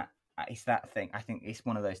it's that thing. I think it's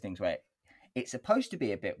one of those things where it's supposed to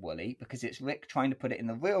be a bit woolly because it's Rick trying to put it in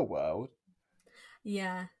the real world.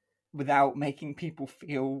 Yeah. Without making people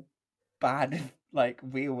feel bad, like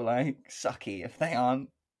real, like sucky if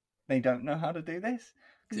they don't know how to do this.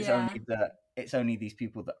 Because it's only these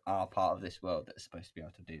people that are part of this world that are supposed to be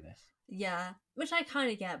able to do this. Yeah, which I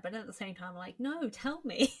kind of get, but at the same time, like, no, tell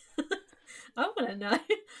me. I want to know.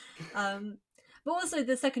 But also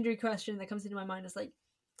the secondary question that comes into my mind is like,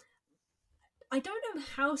 I don't know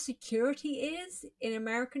how security is in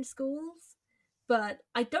American schools, but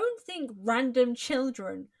I don't think random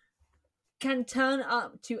children can turn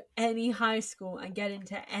up to any high school and get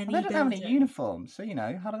into any building. They don't have any uniforms, so,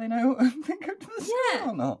 how do they know if they go to the school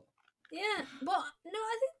or not? Yeah, well, no,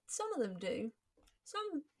 I think some of them do.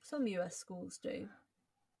 Some US schools do.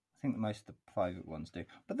 I think most of the private ones do.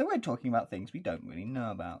 But they were talking about things we don't really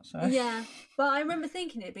know about, so... Yeah, but I remember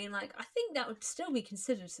thinking it, being like, I think that would still be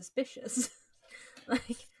considered suspicious.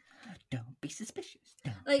 Like... Don't be suspicious.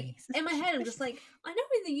 In my head, I'm just like, I know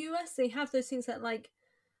in the US they have those things that, like,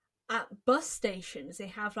 at bus stations, they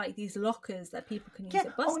have, like, these lockers that people can use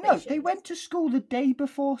at bus stations. Oh, no, they went to school the day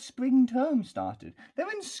before spring term started. They're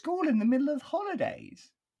in school in the middle of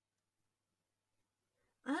holidays.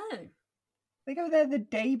 Oh. They go there the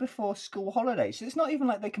day before school holidays, so it's not even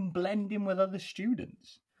like they can blend in with other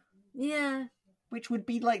students. Yeah. Which would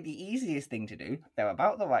be, like, the easiest thing to do. They're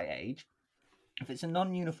about the right age. if it's a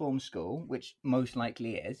non-uniform school, which most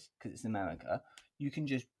likely is because it's America, you can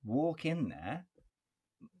just walk in there.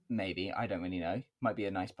 Maybe, I don't really know. Might be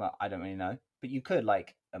a nice part. I don't really know. But you could,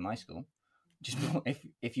 like at my school, just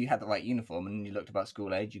if you had the right uniform and you looked about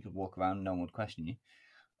school age, you could walk around. No one would question you.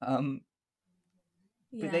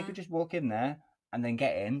 But they could just walk in there and then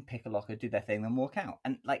get in, pick a locker, do their thing, then walk out.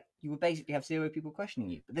 And like you would basically have 0 people questioning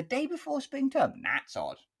you. But the day before spring term, that's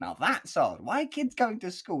odd. Now that's odd. Why are kids going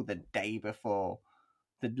to school the day before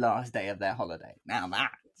the last day of their holiday? Now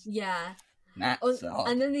that's odd.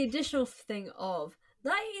 And then the additional thing of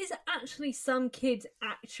that is actually some kid's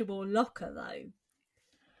actual locker though.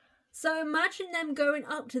 So imagine them going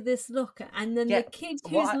up to this locker, and then the kid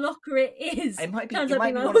whose locker it is. It might be one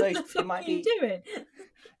of those. It might be doing.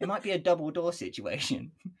 It might be a double door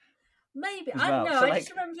situation. Maybe well. I don't know. So, I just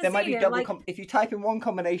remember there might be double. if you type in one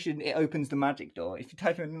combination, it opens the magic door. If you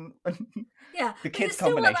type in the kids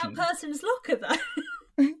combination, still that person's locker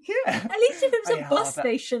though. Yeah. At least if it's a bus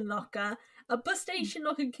station locker, a bus station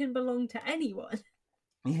locker can belong to anyone.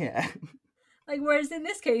 Yeah. Like whereas in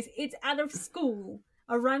this case, it's out of school.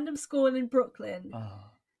 A random school in Brooklyn,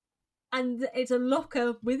 and it's a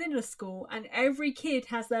locker within a school, and every kid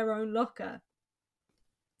has their own locker.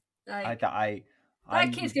 Like,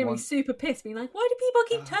 that kid's gonna be super pissed, being like, "Why do people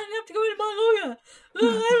keep turning up to go into my locker? I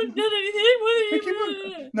haven't done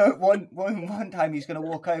anything." No, one time he's gonna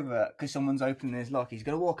walk over because someone's opening his locker. He's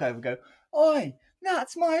gonna walk over, and go, "Oi,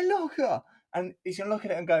 that's my locker," and he's gonna look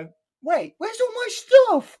at it and go, "Wait, where's all my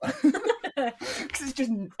stuff?" Because it's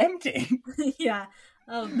just empty. Yeah.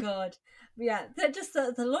 Oh god, yeah. Just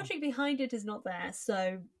the logic behind it is not there,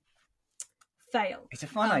 so fail. It's a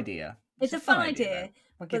fun idea. It's a fun idea,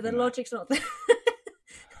 but the logic's not there.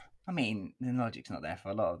 I mean, the logic's not there for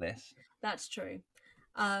a lot of this. That's true.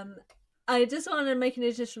 I just want to make an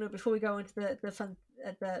additional note before we go into the fun,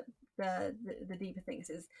 the deeper things.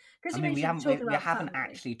 Is because we haven't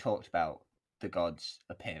actually talked about the gods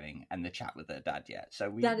appearing and the chat with their dad yet,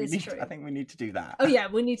 so I think we need to do that. Oh yeah,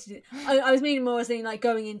 we need to do. I was meaning more as in like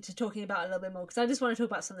going into talking about it a little bit more because I just want to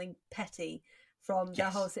talk about something petty from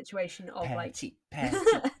the whole situation of petty.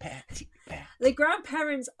 The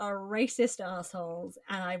grandparents are racist assholes,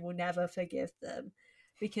 and I will never forgive them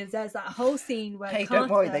because there's that whole scene where Carter...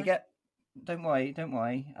 don't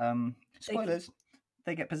worry. Spoilers.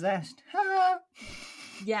 They get possessed.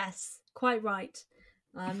 Yes, quite right.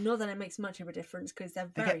 Not that it makes much of a difference because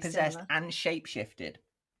they're very get possessed similar. And shapeshifted.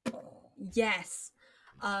 Yes,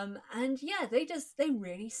 and yeah, they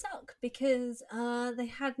really suck because they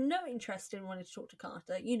had no interest in wanting to talk to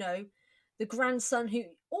Carter. You know, the grandson who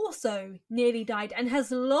also nearly died and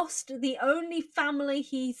has lost the only family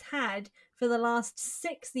he's had for the last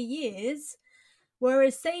 60 years,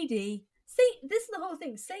 whereas Sadie, this is the whole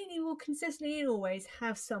thing. Sadie will consistently and always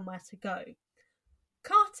have somewhere to go.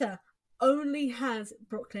 Carter only has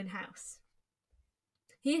Brooklyn House.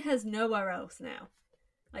 He has nowhere else now.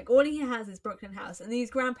 Like, all he has is Brooklyn House, and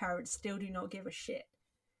these grandparents still do not give a shit.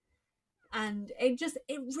 And it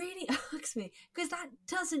really irks me, because that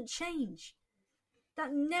doesn't change.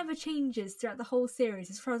 That never changes throughout the whole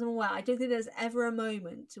series, as far as I'm aware. I don't think there's ever a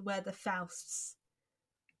moment where the Fausts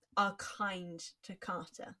are kind to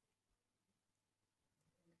Carter.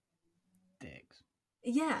 Dicks.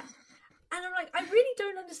 Yeah. And I'm like, I really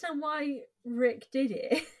don't understand why Rick did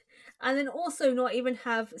it. And then also not even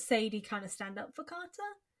have Sadie kind of stand up for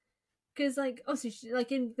Carter. Because, like, obviously,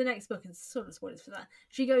 like in the next book, and sort of spoilers for that,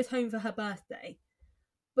 she goes home for her birthday.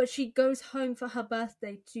 But she goes home for her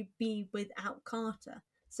birthday to be without Carter.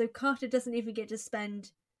 So Carter doesn't even get to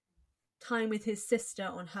spend time with his sister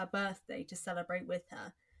on her birthday to celebrate with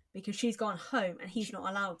her. Because she's gone home and he's not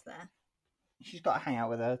allowed there. She's got to hang out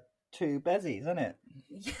with her 2 bezies, isn't it?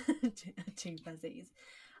 Yeah, 2 bezies.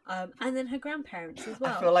 And then her grandparents as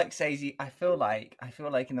well. I feel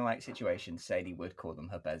like in the right situation, Sadie would call them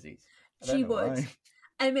her bezies. She would.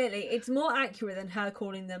 Admittedly, it's more accurate than her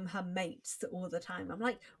calling them her mates all the time. I'm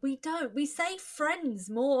like, we don't. We say friends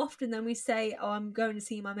more often than we say, "Oh, I'm going to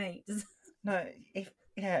see my mates." No,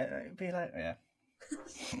 it'd be like, yeah.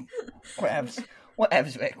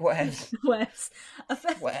 Whatevs, Rick. Whatevs.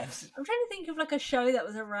 I'm trying to think of like a show that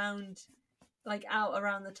was around, like out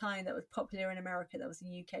around the time that was popular in America. That was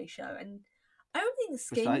a UK show, and I don't think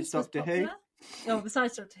Skins was popular. Oh,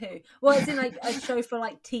 besides Doctor Who. Well, it's in like a show for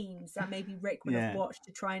like teens that maybe Rick would have watched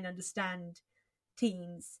to try and understand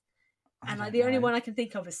teens. And like the only one I can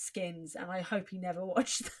think of is Skins, and I hope he never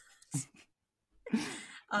watched that.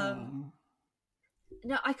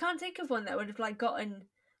 No, I can't think of one that would have like gotten.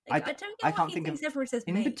 Like, I don't get why he thinks everyone says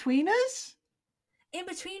mate. In-betweeners?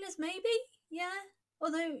 In-betweeners, maybe? Yeah.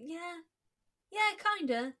 Although, yeah,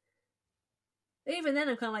 kinda. Even then,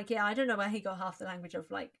 I'm kind of like, yeah, I don't know where he got half the language of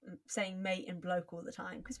like saying mate and bloke all the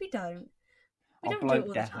time, because we don't. We don't do it bloke,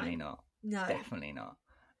 all definitely the time. not. No, Definitely not.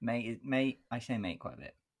 Mate. I say mate quite a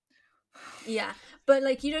bit. Yeah, but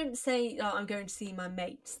like you don't say, "Oh, I'm going to see my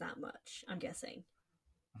mates" that much. I'm guessing.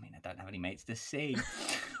 I mean, I don't have any mates to see.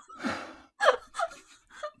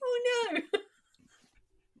 Oh no!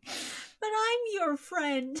 But I'm your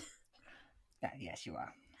friend. Yes, you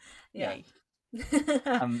are. Yeah. Yay.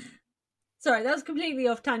 Sorry, that was completely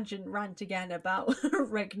off tangent rant again about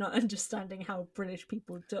Rick not understanding how British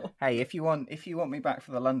people talk. Hey, if you want me back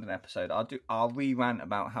for the London episode, I'll re-rant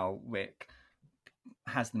about how Rick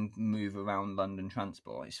has them move around London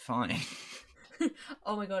transport. It's fine.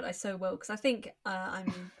 Oh my god, I so will, because I think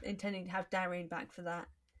I'm intending to have Darian back for that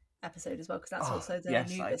episode as well, because that's also the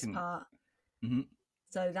Anubis part. Mm-hmm.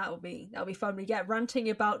 So that'll be fun. We get ranting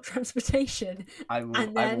about transportation. I will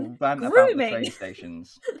rant grooming. about the train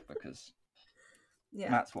stations because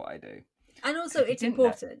that's what I do. And also, it's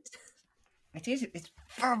important. It is. It's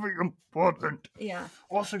very important. Yeah.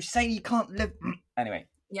 Also, say you can't live. Anyway.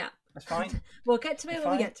 Yeah. That's fine. We'll get to it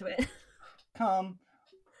when we get to it. Calm.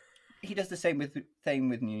 He does the same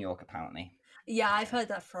with New York, apparently. Yeah, I've heard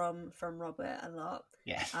that from Robert a lot.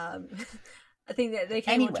 Yes. I think that they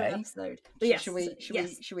came onto an episode. But yes, should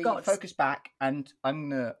we focus back? And I'm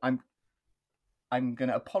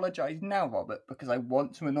gonna apologise now, Robert, because I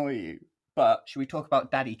want to annoy you. But should we talk about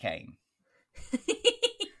Daddy Kane?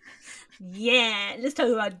 Yeah, let's talk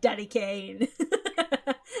about Daddy Kane.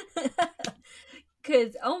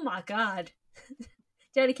 Because oh my god,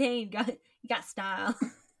 Daddy Kane got style.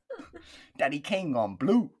 Daddy Kane gone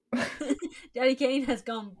blue. Daddy Kane has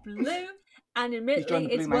gone blue, and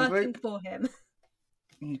admittedly, it's working for him.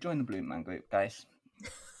 You join the Blue Man Group, guys.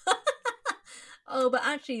 Oh, but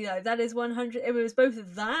actually, though, that is 100. It was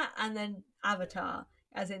both that and then Avatar,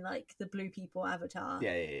 as in like the blue people Avatar.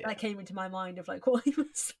 Yeah. That came into my mind of like what he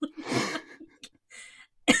was like.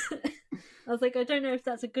 I was like, I don't know if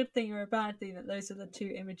that's a good thing or a bad thing. That those are the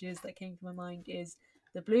two images that came to my mind: is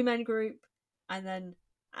the Blue Men Group and then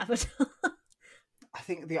Avatar. I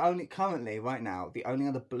think the only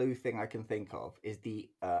other blue thing I can think of is the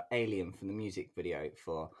alien from the music video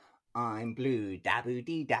for "I'm Blue, Dabu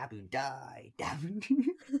Dee Dabu Die Dabu."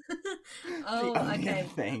 Oh, okay. I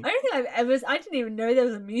don't think I didn't even know there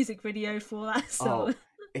was a music video for that song. Oh,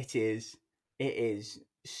 it is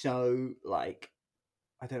so like,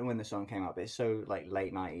 I don't know when the song came out, but it's so like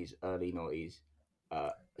late 90s, early 90s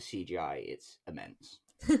CGI. It's immense.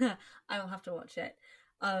 I will have to watch it.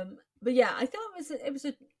 But yeah, I thought it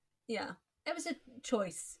was a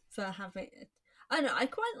choice for having. I don't know. I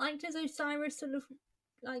quite liked his Osiris sort of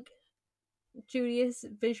like Julius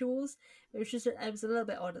visuals. It was a little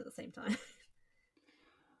bit odd at the same time.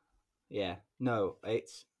 Yeah, no,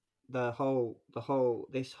 it's this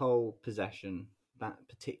whole possession, that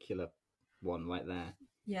particular one right there.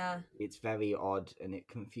 Yeah, it's very odd and it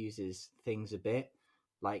confuses things a bit,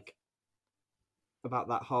 like about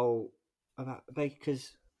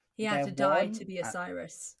because he had to die to be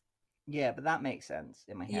Osiris. Yeah, but that makes sense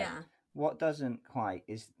in my head. Yeah. What doesn't quite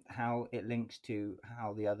is how it links to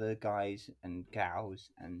how the other guys and gals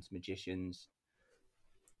and magicians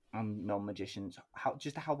and non-magicians, how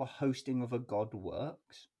the hosting of a god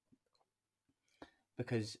works.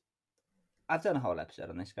 Because I've done a whole episode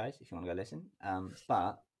on this, guys, if you want to go listen.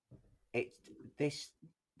 But this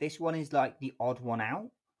one is like the odd one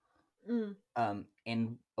out.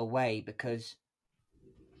 In a way, because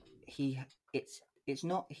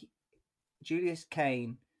Julius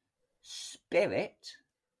Kane spirit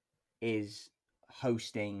is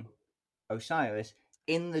hosting Osiris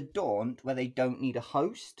in the Daunt, where they don't need a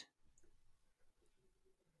host.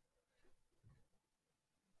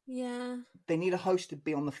 Yeah, they need a host to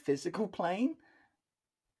be on the physical plane,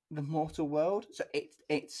 the mortal world. So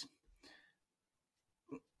it's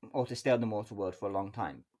or to stay on the mortal world for a long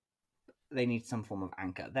time. They need some form of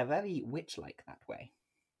anchor. They're very witch-like that way.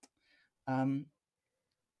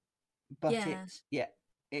 But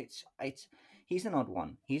it's he's an odd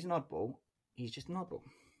one. He's an oddball. He's just an oddball.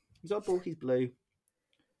 He's oddball. He's blue.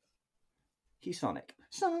 He's Sonic.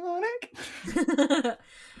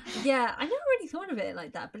 Yeah, I never really thought of it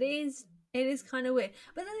like that, but it is kind of weird.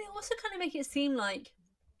 But then they also kind of make it seem like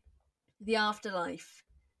the afterlife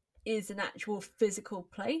is an actual physical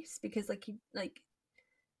place, because like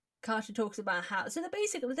Carter talks about how they're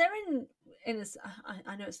in a,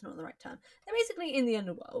 I know it's not the right term. They're basically in the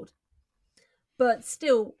underworld, but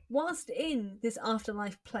still, whilst in this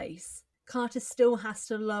afterlife place, Carter still has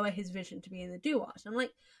to lower his vision to be in the Duat. I'm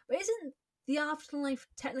like, but isn't the afterlife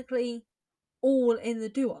technically all in the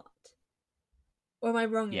Duat? Or am I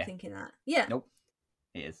wrong in Yeah. thinking that? Yeah. Nope.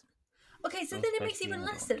 It is. Okay, so It was then it supposed makes to be even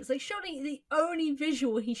another less one. sense. Like, surely the only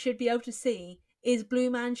visual he should be able to see is Blue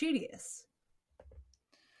Man Julius.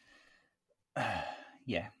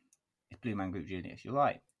 Yeah. It's Blue Man Group Julius. You're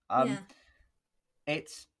right. Yeah.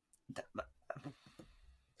 It's...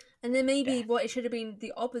 And then maybe what it should have been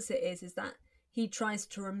the opposite is that he tries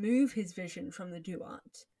to remove his vision from the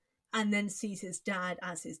Duat and then sees his dad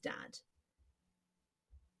as his dad.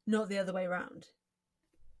 Not the other way around.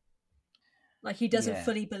 Like, he doesn't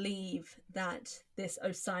fully believe that this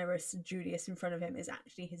Osiris Julius in front of him is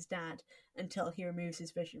actually his dad until he removes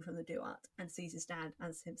his vision from the Duat and sees his dad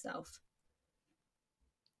as himself.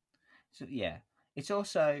 So, yeah. It's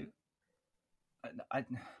also...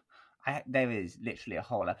 there is literally a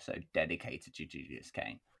whole episode dedicated to Julius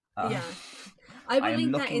Kane. Yeah. I will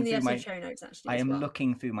link that in the episode show notes, actually, I am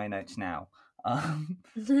looking through my notes now.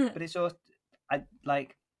 But it's also...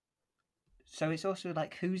 So it's also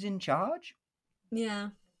like, who's in charge? Yeah.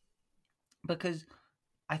 Because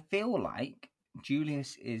I feel like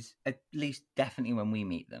Julius is, at least definitely when we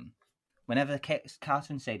meet them, whenever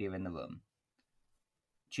Carter and Sadie are in the room,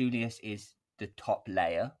 Julius is the top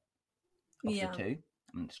layer of the two.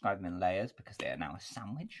 I'm describing them in layers because they are now a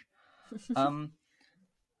sandwich.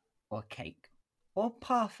 Or cake. Or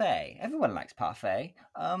parfait. Everyone likes parfait.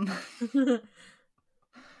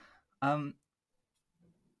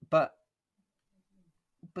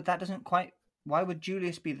 But that doesn't quite... Why would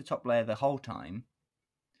Julius be the top layer the whole time?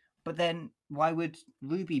 But then why would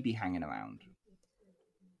Ruby be hanging around?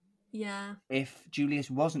 Yeah. If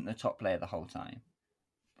Julius wasn't the top layer the whole time.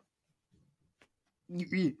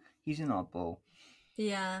 He's an oddball.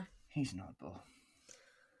 Yeah. He's an oddball.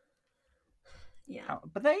 Yeah.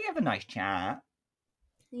 But they have a nice chat.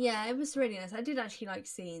 Yeah, it was really nice. I did actually like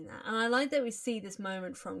seeing that. And I like that we see this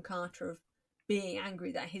moment from Carter of being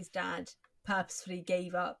angry that his dad purposefully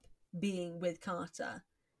gave up being with Carter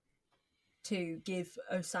to give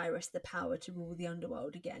Osiris the power to rule the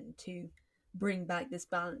underworld again, to bring back this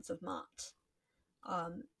balance of Mart.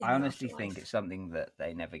 I honestly think it's something that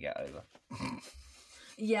they never get over.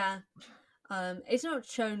 Yeah. It's not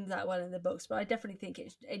shown that well in the books, but I definitely think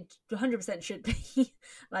it 100% should be.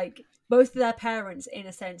 Like, both of their parents, in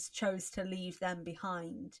a sense, chose to leave them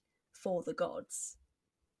behind for the gods.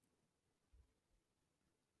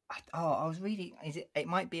 I was reading. It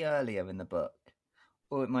might be earlier in the book,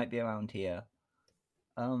 or it might be around here,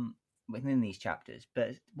 within these chapters. But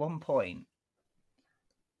at one point,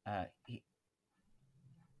 I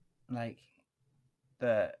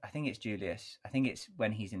think it's Julius. I think it's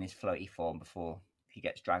when he's in his floaty form before he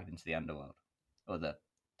gets dragged into the underworld, or the.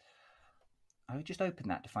 I would just open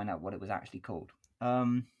that to find out what it was actually called.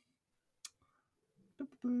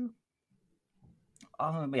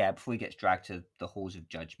 Yeah, before he gets dragged to the halls of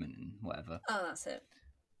judgment and whatever. Oh, that's it.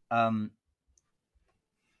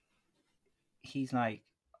 He's like,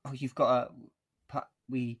 "Oh, you've got a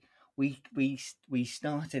we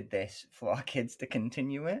started this for our kids to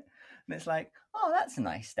continue it," and it's like, "Oh, that's a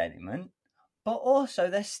nice statement," but also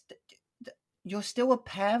you're still a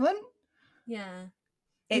parent. Yeah,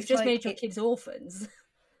 you've just like, made your kids orphans.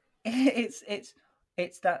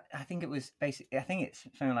 It's that I think it was basically. I think it's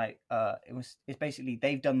something like it's basically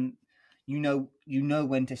they've done. You know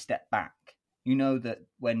when to step back. You know that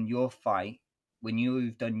when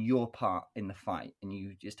you've done your part in the fight,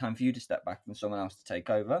 and it's time for you to step back and someone else to take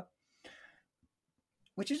over.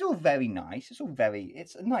 Which is all very nice.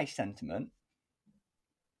 It's a nice sentiment.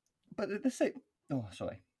 But at the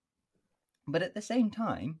same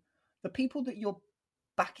time, the people that you're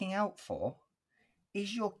backing out for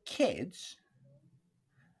is your kids,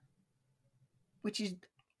 which is,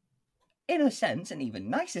 in a sense, an even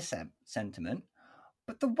nicer sentiment.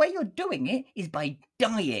 But the way you're doing it is by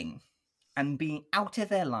dying and being out of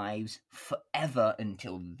their lives forever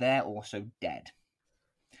until they're also dead.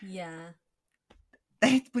 Yeah.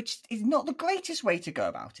 Which is not the greatest way to go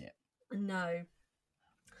about it. No.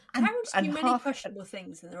 Parents do many questionable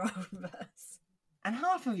things in their own verse. And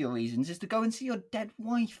half of your reasons is to go and see your dead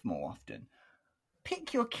wife more often.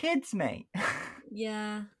 Pick your kids, mate.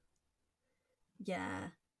 Yeah. Yeah.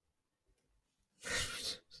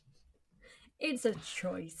 It's a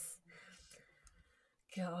choice.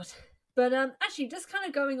 God. But actually, just kind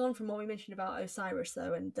of going on from what we mentioned about Osiris,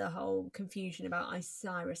 though, and the whole confusion about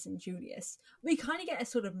Osiris and Julius, we kind of get a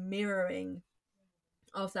sort of mirroring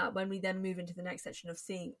of that when we then move into the next section of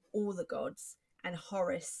seeing all the gods and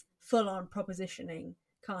Horus full on propositioning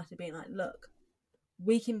Carter, being like, look,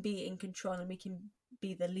 we can be in control and we can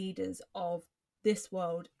be the leaders of this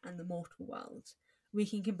world and the mortal world. We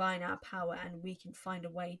can combine our power and we can find a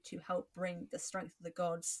way to help bring the strength of the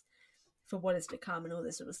gods for what is to come and all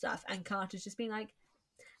this sort of stuff. And Carter's just being like,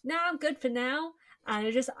 "No, I'm good for now." And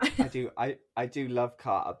it just I do love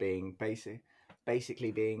Carter being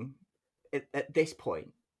basically being at this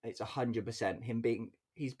point. It's 100% him being.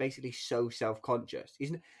 He's basically so self-conscious.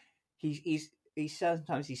 He's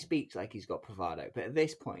sometimes he speaks like he's got bravado, but at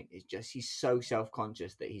this point, it's just he's so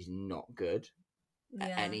self-conscious that he's not good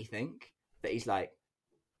at anything. That he's like,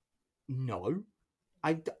 no,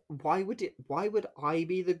 why am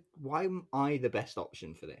I the best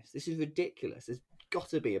option for this? This is ridiculous. There's got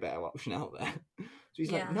to be a better option out there. So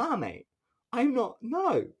he's like, nah, mate, I'm not.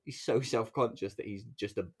 No, he's so self-conscious that he's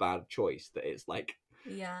just a bad choice. That it's like,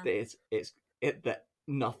 that that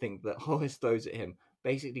nothing that Horace throws at him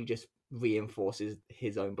basically just reinforces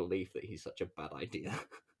his own belief that he's such a bad idea.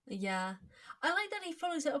 Yeah, I like that he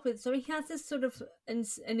follows it up with. So he has this sort of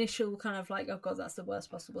initial kind of like, oh god, that's the worst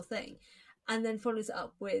possible thing, and then follows it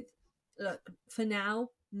up with, look, for now,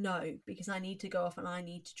 no, because I need to go off and I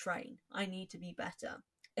need to train. I need to be better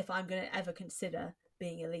if I'm going to ever consider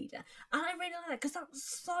being a leader. And I really like that because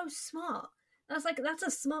that's so smart. That's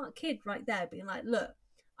a smart kid right there, being like, look,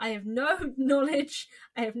 I have no knowledge,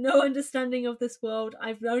 I have no understanding of this world.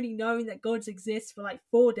 I've only known that gods exist for like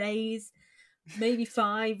 4 days, maybe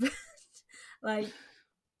 5. Like,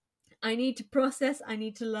 I need to process, I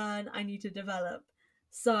need to learn, I need to develop.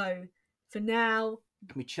 So, for now...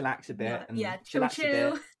 Can we chillax a bit? Yeah, chill.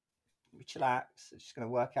 Chill. We chillax. It's just going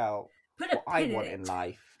to work out what I want in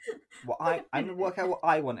life. I'm going to work out what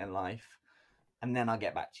I want in life, and then I'll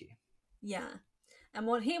get back to you. Yeah. And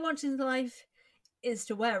what he wants in life is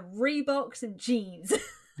to wear Reeboks and jeans.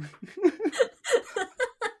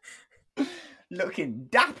 Looking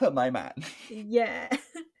dapper, my man. Yeah.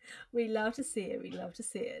 We love to see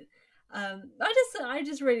it. I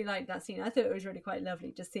just really liked that scene. I thought it was really quite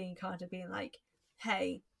lovely just seeing Carter being like,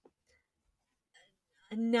 hey,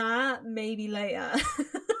 nah, maybe later.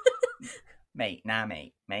 Mate,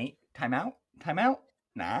 time out,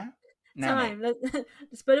 nah. Time,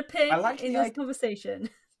 let's put a pin in this conversation.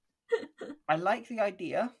 I like the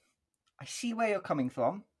idea. I see where you're coming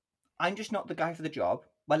from. I'm just not the guy for the job.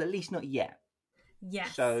 Well, at least not yet.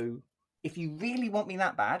 Yes. So, if you really want me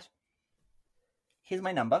that bad, here's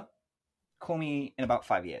my number. Call me in about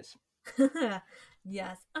 5 years.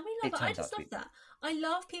 Yes. I just love that. I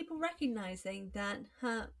love people recognizing that,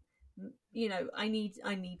 I need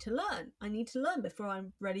to learn. I need to learn before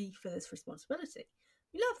I'm ready for this responsibility.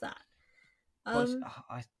 We love that.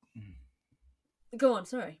 Go on,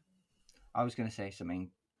 sorry. I was going to say something.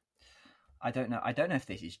 I don't know if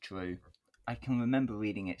this is true. I can remember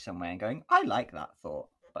reading it somewhere and going, I like that thought,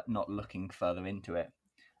 but not looking further into it.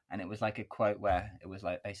 And it was like a quote where it was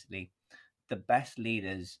like, basically, the best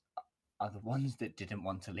leaders are the ones that didn't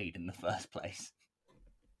want to lead in the first place.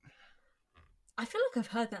 I feel like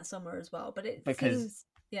I've heard that somewhere as well, but seems,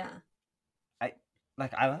 yeah. I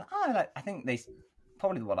think they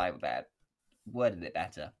probably what I worded it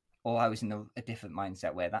better, or I was in a different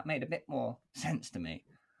mindset where that made a bit more sense to me.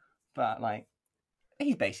 But like,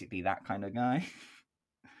 he's basically that kind of guy.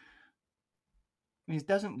 He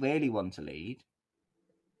doesn't really want to lead,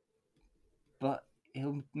 but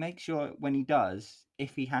he'll make sure when he does,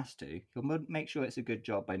 if he has to, he'll make sure it's a good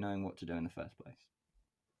job by knowing what to do in the first place.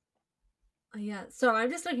 Yeah, so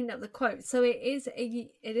I'm just looking up the quote. So it is a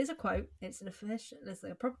quote. It's an official. It's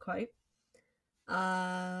like a proper quote.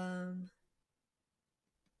 What's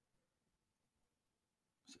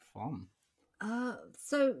it from?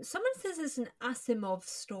 So someone says it's an Asimov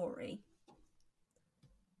story,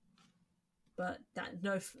 but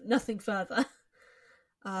nothing further.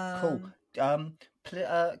 Cool.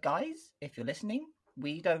 Guys, if you're listening,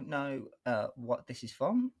 we don't know what this is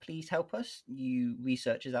from. Please help us, you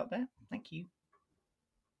researchers out there. Thank you.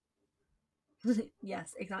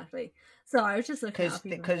 Yes, exactly. So I was just looking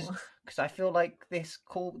because I feel like this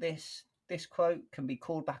quote can be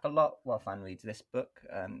called back a lot. Well, Fan reads this book,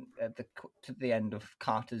 and to the end of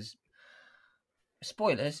Carter's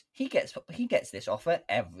spoilers, he gets this offer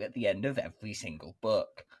at the end of every single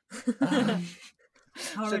book.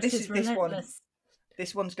 So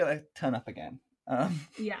this one's going to turn up again.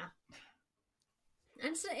 Yeah,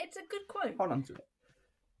 and so it's a good quote. Hold on to it.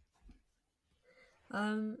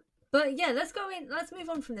 But yeah, let's move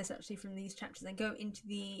on from these chapters and go into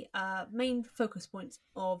the main focus points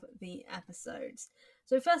of the episodes.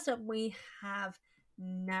 So first up, we have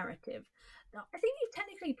narrative. Now, I think you've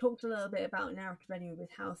technically talked a little bit about narrative anyway,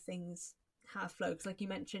 with how things have flowed. Because like you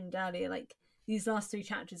mentioned earlier, like these last 3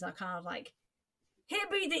 chapters are kind of like, here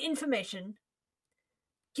be the information.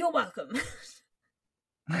 You're welcome.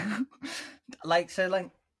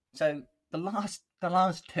 So the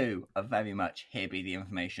last two are very much here be the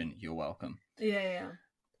information, you're welcome. Yeah.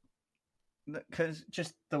 Because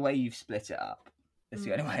just the way you've split it up is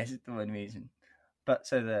the only way. Is the one reason. But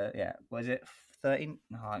so was it 13?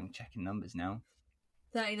 No, I'm checking numbers now.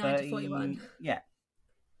 39 to 41. Yeah.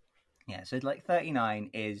 So like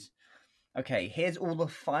 39 is okay. Here's all the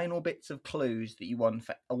final bits of clues that you want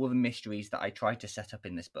for all the mysteries that I tried to set up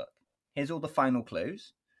in this book. Here's all the final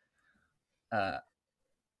clues.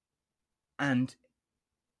 And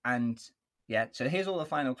yeah, so here's all the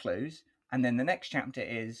final clues, and then the next chapter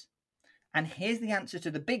is, and here's the answer to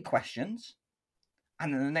the big questions,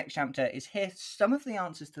 and then the next chapter is here's some of the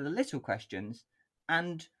answers to the little questions,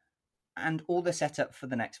 and all the setup for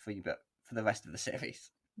the next for the rest of the series.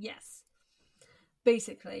 Yes,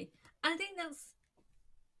 basically, and I think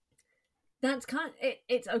that's kind of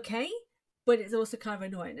it's okay, but it's also kind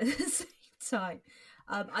of annoying at the same time.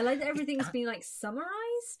 I like that everything's been like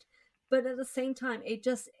summarized, but at the same time, it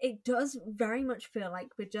does very much feel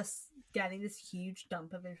like we're just getting this huge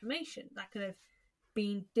dump of information that could have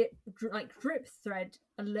been drip thread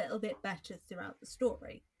a little bit better throughout the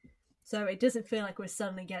story. So it doesn't feel like we're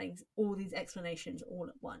suddenly getting all these explanations all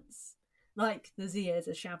at once, like the Zias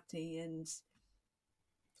are Shabti and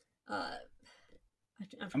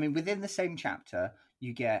I mean, within the same chapter,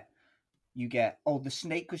 you get the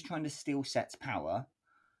snake was trying to steal Set's power.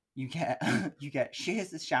 You get Shears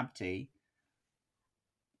the Shabti.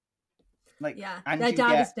 Like, yeah, and their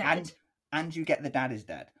dad is dead. And you get the dad is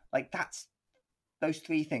dead. Like those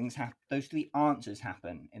three things those three answers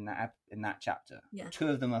happen in that chapter. Yeah. Two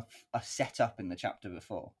of them are set up in the chapter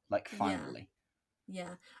before. Like finally.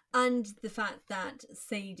 Yeah. And the fact that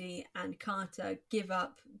Sadie and Carter give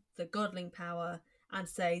up the godling power and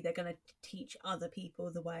say they're going to teach other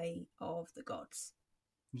people the way of the gods.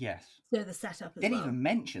 Yes. So the setup as Didn't well. even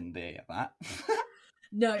mention that.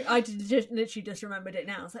 No, I literally just remembered it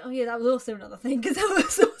now. I was like, oh yeah, that was also another thing because that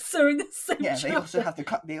was also in the same. Yeah,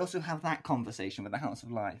 chapter. they also have that conversation with the House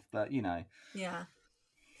of Life, but you know. Yeah.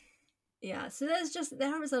 So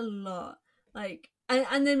there is a lot like,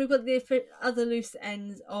 and then we've got the other loose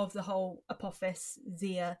ends of the whole Apophis,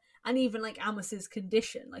 Zia, and even like Amos's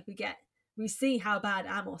condition. Like we see how bad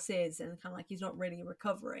Amos is, and kind of like he's not really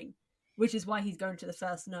recovering. Which is why he's going to the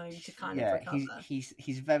first gnome to kind of recover.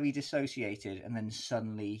 He's very dissociated, and then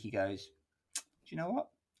suddenly he goes, "Do you know what?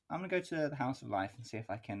 I'm going to go to the House of Life and see if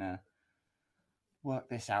I can work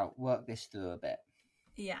this through a bit."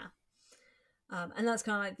 Yeah, and that's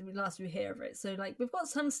kind of like the last we hear of it. So like we've got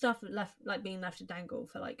some stuff left, like being left to dangle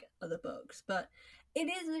for like other books, but it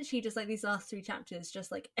is literally just like these last three chapters,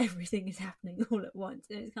 just like everything is happening all at once,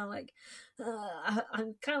 and it's kind of like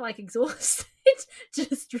I'm kind of like exhausted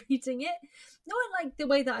just reading it. Not like the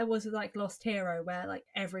way that I was with like Lost Hero, where like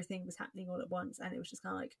everything was happening all at once, and it was just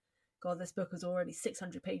kind of like, God, this book was already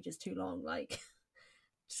 600 pages too long. Like,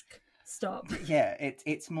 just stop. Yeah,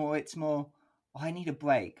 it's more. I need a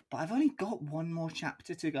break, but I've only got one more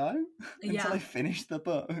chapter to go until I finish the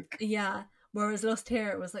book. Yeah. Whereas Lost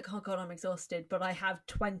Hero, it was like, oh God, I'm exhausted, but I have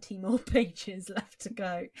 20 more pages left to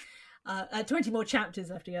go. 20 more chapters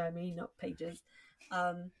left to go, I mean, not pages.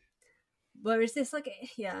 Whereas this, like,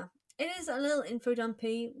 yeah, it is a little info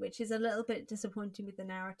dumpy, which is a little bit disappointing with the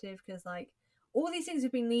narrative, because, like, all these things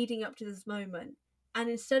have been leading up to this moment, and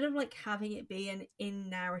instead of, like, having it be an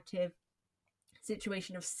in-narrative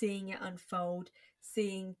situation of seeing it unfold,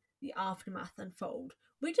 seeing the aftermath unfold,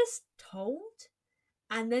 we're just told...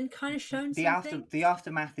 and then kind of shown something. The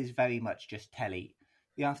aftermath is very much just telly.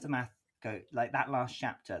 The aftermath like that last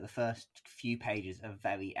chapter. The first few pages are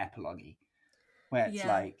very epilogue-y, where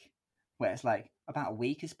it's like about a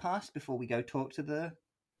week has passed before we go talk to the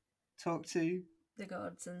gods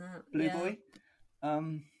and that blue boy.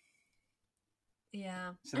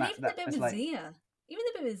 Yeah, so and even the bit with Zia. Even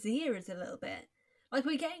the bit with Zia is a little bit like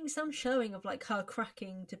we're getting some showing of like her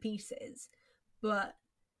cracking to pieces, but.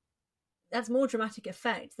 That's more dramatic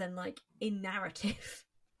effect than like in narrative.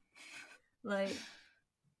 Like,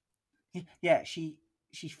 yeah, she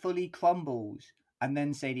fully crumbles, and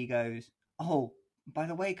then Sadie goes, "Oh, by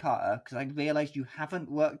the way, Carter, because I realised you haven't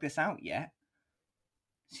worked this out yet.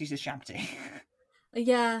 She's a Shabti."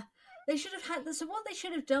 Yeah, they should have had. So what they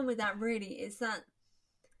should have done with that really is that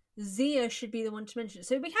Zia should be the one to mention it.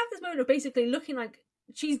 So we have this moment of basically looking like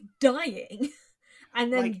she's dying.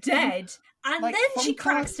 And then like, dead, and like, then she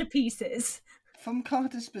cracks to pieces. From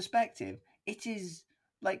Carter's perspective, it is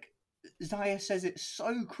like Zia says it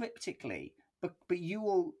so cryptically, but you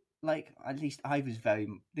all like at least I was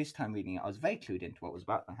this time reading it, I was very clued into what was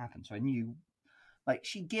about to happen, so I knew. Like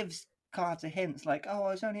she gives Carter hints like, "Oh,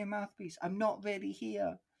 I was only a mouthpiece. I'm not really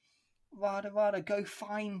here. Rada, go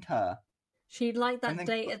find her." She'd like that And then-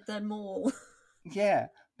 date at the mall. Yeah,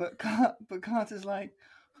 but Carter's like,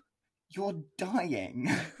 you're dying,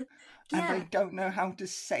 and I Yeah. don't know how to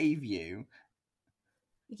save you.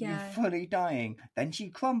 You're Yeah. fully dying. Then she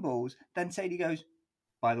crumbles. Then Sadie goes,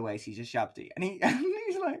 by the way, she's a shabby. And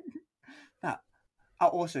he's like, that. Oh,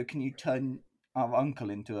 also, can you turn our uncle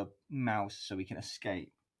into a mouse so we can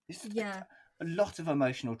escape? It's Yeah. a lot of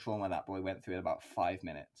emotional trauma that boy went through in about 5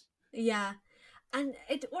 minutes. Yeah. And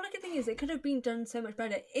all I can think is it could have been done so much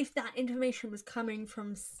better if that information was coming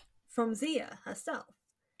from Zia herself.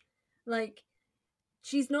 Like,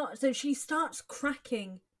 she's not... So she starts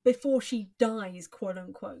cracking before she dies, quote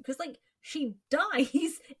unquote. Because, like, she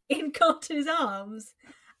dies in Carter's arms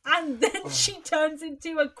and then she turns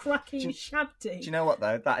into a cracking shabby. Do you know what,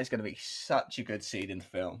 though? That is going to be such a good scene in the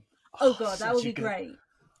film. Oh, God, that would be great.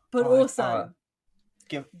 But also...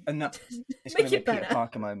 Give enough. It's Make going to be a it Peter better.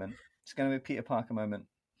 Parker moment. It's going to be a Peter Parker moment.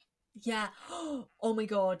 Yeah. Oh my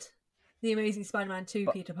God. The Amazing Spider-Man 2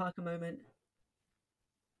 Peter Parker moment.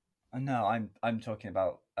 No, I'm talking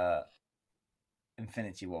about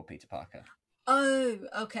Infinity War Peter Parker. Oh,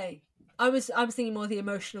 okay. I was thinking more the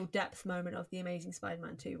emotional depth moment of the Amazing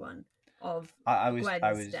Spider-Man 2 one of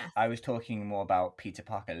Gwen's death. I was talking more about Peter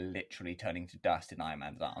Parker literally turning to dust in Iron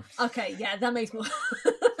Man's arms. Okay, yeah, that makes more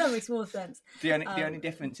that makes more sense. The only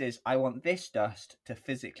difference is I want this dust to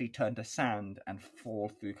physically turn to sand and fall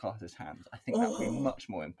through Carter's hands. I think that would be much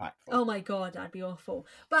more impactful. Oh my God, that'd be awful.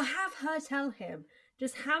 But have her tell him.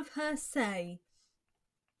 Just have her say,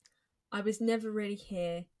 I was never really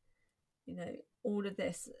here. You know, all of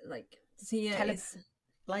this, like, Zia is...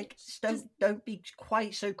 Like, don't be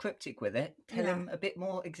quite so cryptic with it. Tell him a bit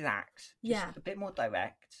more exact. Just a bit more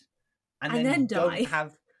direct. And then die.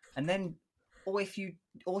 Or if you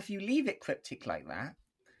leave it cryptic like that,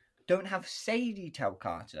 don't have Sadie tell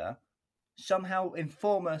Carter. Somehow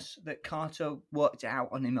inform us that Carter worked it out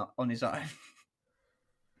on his own.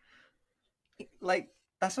 Like,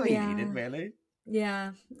 that's what he needed, really.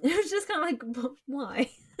 Yeah. It was just kind of like, why?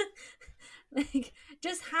 Like,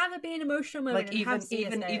 just have it be an emotional moment. Like,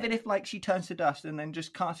 even if like she turns to dust and then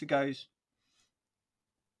just Carter goes,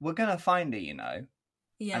 we're gonna find her, you know.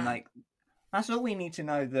 Yeah. And like, that's all we need to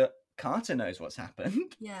know, that Carter knows what's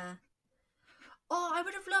happened. Yeah. Oh, I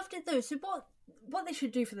would have loved it though. So what they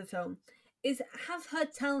should do for the film is have her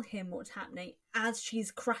tell him what's happening as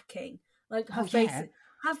she's cracking. Like, her face...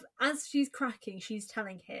 as she's cracking, she's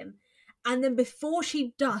telling him. And then before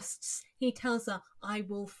she dusts, he tells her, I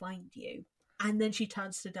will find you. And then she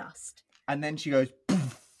turns to dust. And then she goes,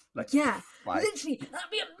 poof, like, literally,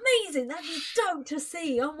 that'd be amazing. That'd be dope to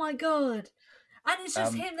see. Oh my God. And it's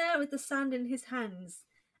just him there with the sand in his hands.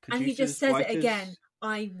 And he just says it again,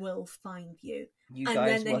 I will find you. You and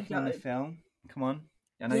guys then working on the film, come on.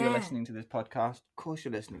 I know you're listening to this podcast. Of course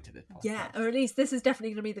you're listening to this podcast. Yeah, or at least this is definitely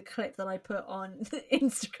going to be the clip that I put on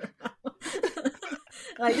Instagram.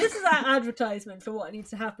 Like, this is our advertisement for what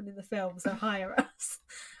needs to happen in the film, so hire us.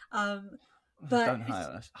 But don't hire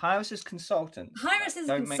us. Hire us as consultants. Hire us as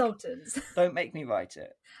consultants. Don't make me write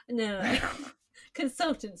it. No.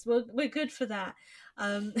 Consultants. We're good for that.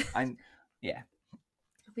 Yeah.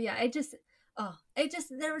 But yeah,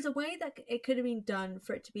 there was a way that it could have been done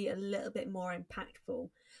for it to be a little bit more impactful.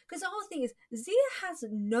 Because the whole thing is, Zia has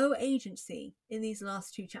no agency in these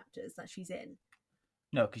last 2 chapters that she's in.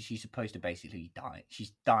 No, because she's supposed to basically die.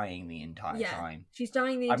 She's dying the entire time. She's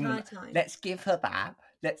dying the entire time. Let's give her that.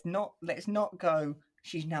 Let's not go,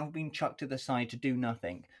 she's now been chucked to the side to do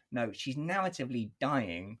nothing. No, she's narratively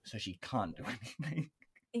dying, so she can't do anything.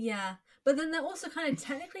 Yeah, but then they're also kind of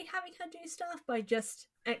technically having her do stuff by just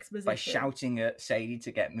exposition. By shouting at Sadie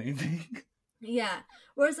to get moving. Yeah.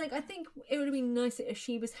 Whereas, like, I think it would have been nicer if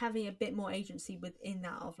she was having a bit more agency within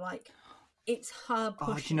that of, like, it's her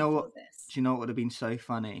pushing for this. Do you know what would have been so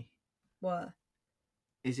funny? What?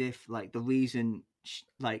 Is if, like, the reason,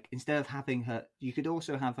 like, instead of having her, you could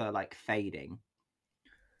also have her, like, fading.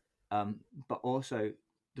 But also,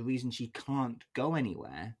 the reason she can't go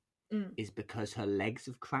anywhere is because her legs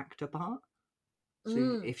have cracked apart.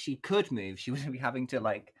 So if she could move, she wouldn't be having to,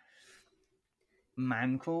 like,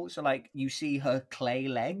 man crawl. So, like, you see her clay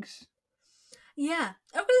legs. Yeah.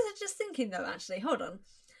 I was just thinking, though, actually. Hold on.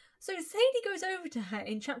 So Sadie goes over to her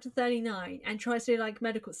in chapter 39 and tries to do, like,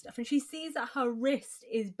 medical stuff, and she sees that her wrist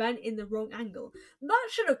is bent in the wrong angle. That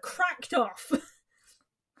should have cracked off.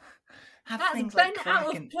 That's bent like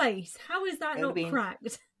out of place. How is that not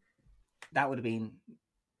cracked? That would have been...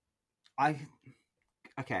 I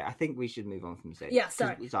think we should move on from Sadie. Yeah,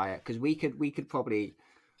 sorry. Because we could probably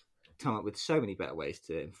come up with so many better ways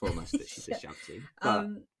to inform us that she's a shabby. But...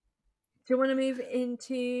 do you want to move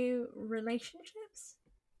into relationships?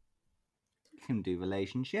 can do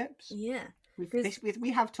relationships. Yeah.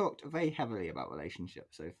 We have talked very heavily about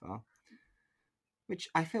relationships so far, which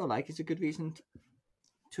I feel like is a good reason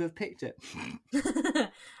to have picked it.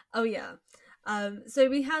 Oh yeah. So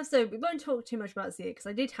we won't talk too much about Zia because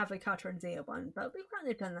I did have a Carter and Zia one, but we've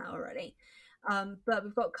kind of done that already. But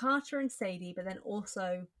we've got Carter and Sadie, but then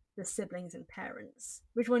also the siblings and parents.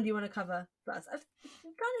 Which one do you want to cover first?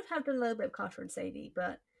 We kind of have done a little bit of Carter and Sadie,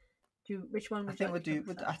 but which one would you like to cover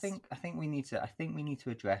first? I think we need to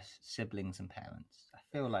address siblings and parents. I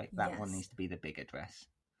feel like that one needs to be the big address.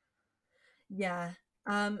 Yeah.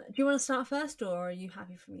 Do you want to start first, or are you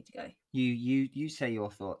happy for me to go? You say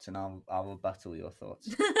your thoughts, and I'll rebuttal your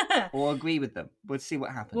thoughts, or agree with them. We'll see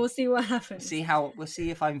what happens. We'll see what happens. We'll see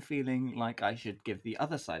if I'm feeling like I should give the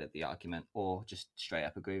other side of the argument, or just straight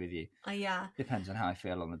up agree with you. Yeah. Depends on how I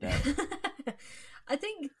feel on the day. I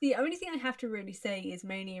think the only thing I have to really say is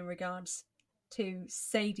mainly in regards to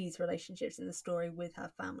Sadie's relationships in the story with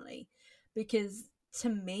her family, because to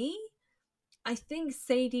me, I think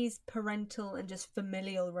Sadie's parental and just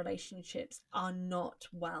familial relationships are not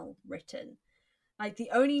well written. Like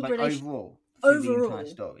the only overall, the entire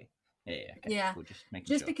story. Yeah. Okay. Yeah. We'll just make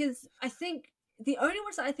sure. Because I think the only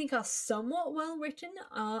ones that I think are somewhat well written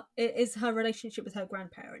is her relationship with her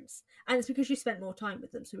grandparents, and it's because she spent more time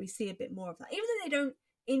with them, so we see a bit more of that. Even though they don't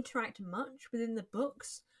interact much within the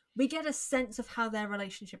books, we get a sense of how their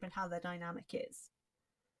relationship and how their dynamic is.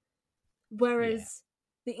 Whereas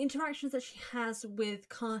the interactions that she has with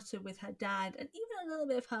Carter, with her dad, and even a little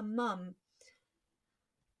bit of her mum,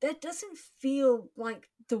 there doesn't feel like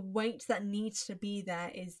the weight that needs to be there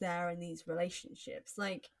is there in these relationships.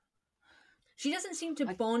 Like, she doesn't seem to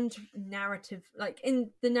bond narrative, like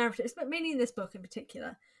in the narratives, but mainly in this book in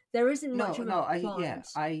particular. There isn't much of a bond.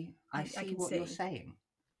 I see what you're saying.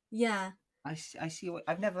 Yeah. I see what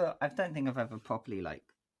I don't think I've ever properly like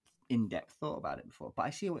in depth thought about it before, but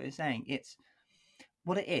I see what you're saying. It's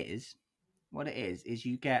what it is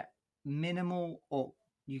you get the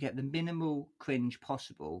minimal cringe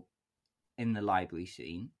possible in the library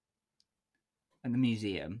scene and the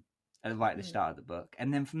museum right at the start of the book,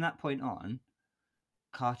 and then from that point on,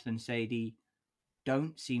 Carter and Sadie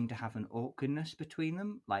don't seem to have an awkwardness between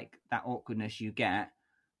them, like that awkwardness you get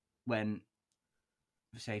when,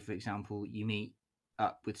 say for example, you meet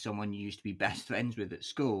up with someone you used to be best friends with at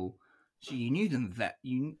school. So you knew them, that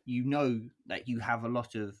you know that you have a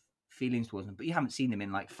lot of feelings towards them, but you haven't seen them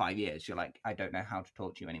in like 5 years. You're like, I don't know how to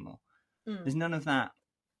talk to you anymore. There's none of that.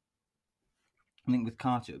 I think with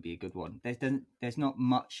Carter it would be a good one. There's not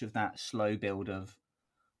much of that slow build of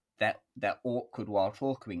that they're awkward while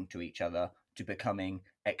talking to each other to becoming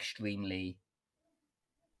extremely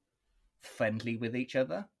friendly with each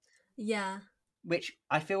other. Yeah. Which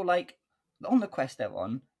I feel like on the quest they're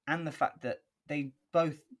on, and the fact that they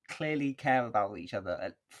both clearly care about each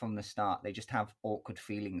other from the start. They just have awkward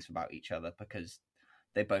feelings about each other because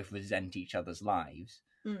they both resent each other's lives.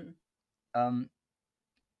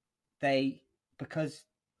 That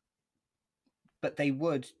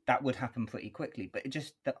would happen pretty quickly. But it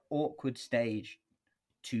just, the awkward stage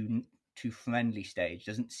to friendly stage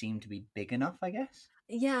doesn't seem to be big enough, I guess.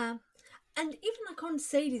 Yeah. And even like on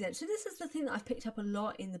Sadie then, so this is the thing that I've picked up a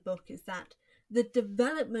lot in the book, is that the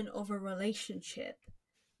development of a relationship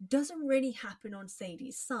doesn't really happen on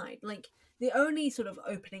Sadie's side. Like the only sort of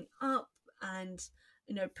opening up and,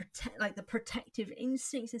 you know, the protective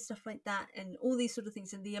instincts and stuff like that, and all these sort of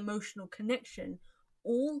things, and the emotional connection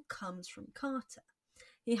all comes from Carter.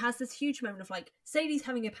 He has this huge moment of like, Sadie's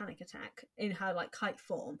having a panic attack in her like kite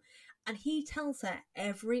form, and he tells her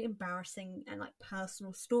every embarrassing and like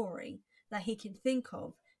personal story that he can think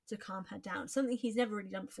of to calm her down. Something he's never really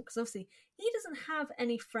done before, because obviously he doesn't have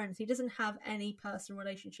any friends. He doesn't have any personal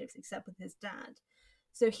relationships except with his dad.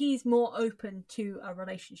 So he's more open to a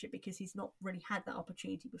relationship because he's not really had that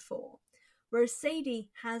opportunity before. Whereas Sadie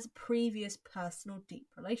has previous personal deep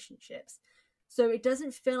relationships. So it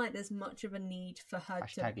doesn't feel like there's much of a need for her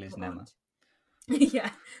Hashtag to... Liz Noah.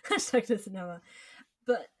 Yeah, hashtag Liz Noah.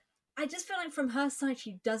 But I just feel like from her side,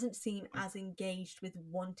 she doesn't seem as engaged with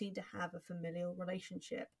wanting to have a familial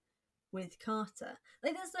relationship with Carter.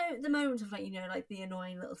 Like there's the moments of like, you know, like the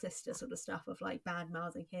annoying little sister sort of stuff of like bad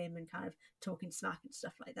mouthing him and kind of talking smack and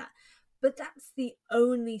stuff like that. But that's the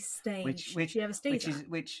only stage she ever stays at.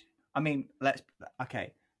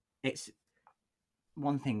 It's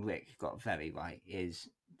one thing Rick got very right is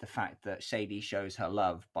the fact that Sadie shows her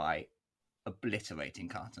love by obliterating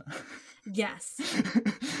Carter. Yes.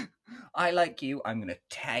 I like you, I'm going to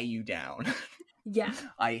tear you down. Yeah.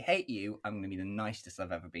 I hate you, I'm going to be the nicest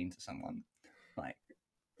I've ever been to someone. Like,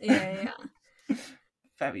 yeah.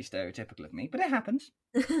 very stereotypical of me, but it happens.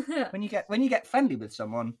 When you get friendly with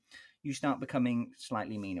someone, you start becoming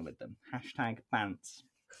slightly meaner with them. #bants.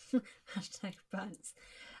 #bants.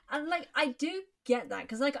 And like, I do get that,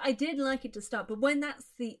 because like, I did like it to start, but when that's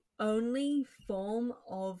the only form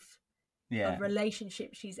of a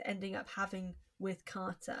relationship she's ending up having with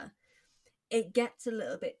Carter, it gets a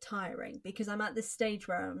little bit tiring, because I'm at this stage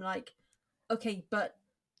where I'm like, okay, but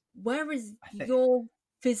where is your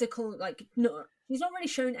physical, like, no, he's not really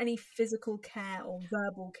shown any physical care or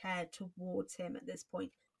verbal care towards him at this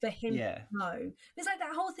point for him to know. It's like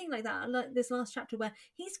that whole thing like that, like this last chapter where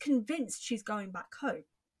he's convinced she's going back home.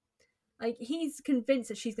 Like, he's convinced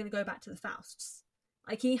that she's going to go back to the Fausts.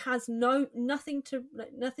 Like, he has nothing to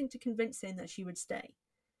convince him that she would stay.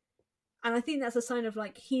 And I think that's a sign of,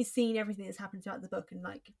 like, he's seen everything that's happened throughout the book, and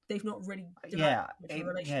like, they've not really developed a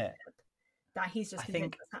relationship. That he's just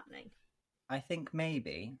convinced what's happening. I think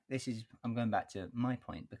maybe this is, I'm going back to my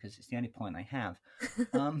point because it's the only point I have.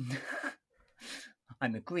 I'm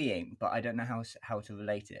agreeing, but I don't know how to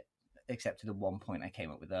relate it, except to the one point I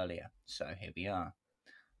came up with earlier. So here we are.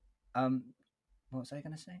 What was I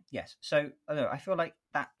going to say? Yes. So I feel like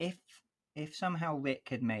that if somehow Rick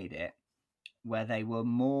had made it where they were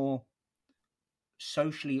more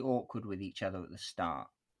socially awkward with each other at the start,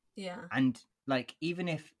 and like, even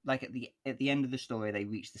if like at the end of the story they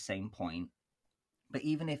reach the same point, but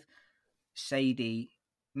even if Sadie,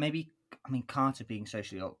 Carter being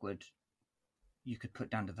socially awkward, you could put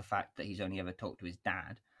down to the fact that he's only ever talked to his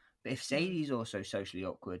dad. But if Sadie's also socially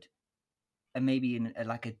awkward, and maybe in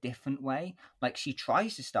a different way, like she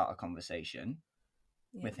tries to start a conversation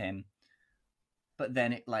with him, but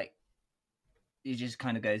then it just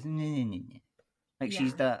kind of goes, like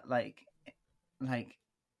she's the like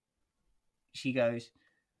she goes,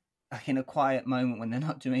 like, in a quiet moment when they're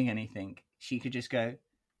not doing anything, she could just go,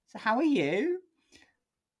 "So how are you?"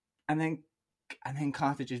 And then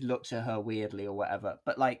Carter just looks at her weirdly or whatever.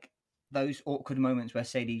 But like those awkward moments where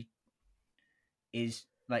Sadie is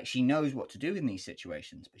like, she knows what to do in these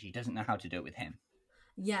situations, but she doesn't know how to do it with him.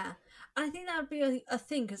 Yeah, and I think that would be a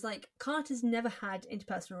thing, because like Carter's never had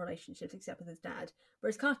interpersonal relationships except with his dad,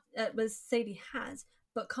 whereas Sadie has,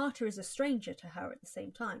 but Carter is a stranger to her at the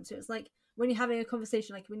same time. So it's like when you're having a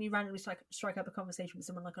conversation, like when you randomly strike up a conversation with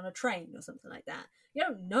someone like on a train or something like that, you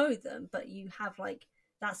don't know them, but you have like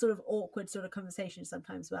that sort of awkward sort of conversation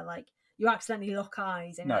sometimes where like you accidentally lock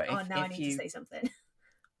eyes and you're like, I need to say something.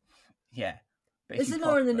 Yeah. This is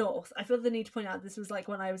more in the north. I feel the need to point out this was like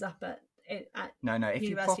when I was up at No, if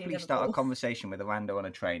you properly start a conversation with a rando on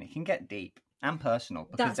a train, it can get deep and personal,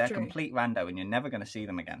 because they're complete rando and you're never going to see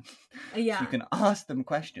them again. Yeah. So you can ask them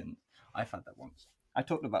questions. I've had that once. I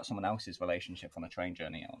talked about someone else's relationship on a train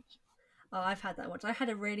journey once. Oh, I've had that once. I had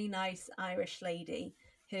a really nice Irish lady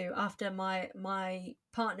who, after my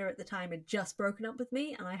partner at the time had just broken up with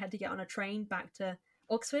me and I had to get on a train back to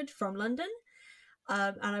Oxford from London,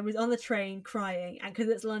 and I was on the train crying, and because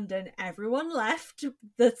it's London, everyone left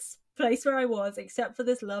this place where I was except for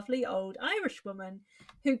this lovely old Irish woman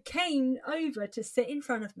who came over to sit in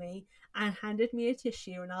front of me and handed me a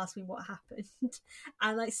tissue and asked me what happened,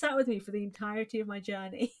 and like sat with me for the entirety of my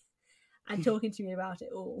journey and talking to me about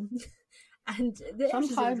it all. And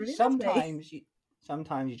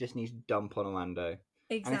sometimes you just need to dump on a rando.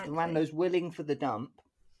 Exactly. And if the rando's willing for the dump,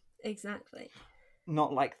 exactly.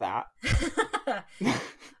 Not like that.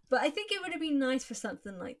 But I think it would have been nice for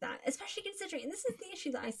something like that, especially considering, and this is the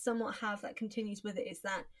issue that I somewhat have that continues with it, is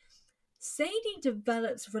that Sadie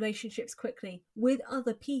develops relationships quickly with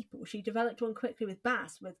other people. She developed one quickly with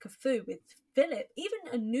Bass, with Cafu, with Philip,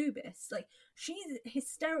 even Anubis. Like, she's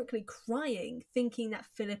hysterically crying, thinking that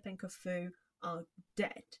Philip and Cafu are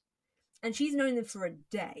dead. And she's known them for a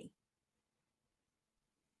day.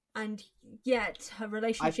 And yet her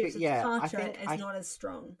relationships with Carter is not as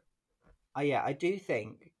strong. I do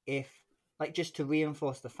think, if, like, just to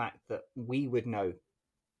reinforce the fact that we would know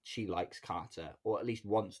she likes Carter, or at least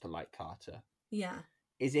wants to like Carter. Yeah.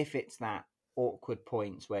 Is if it's that awkward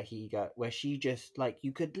points where she just, like,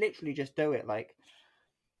 you could literally just do it, like,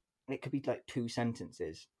 it could be like 2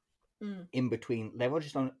 sentences in between.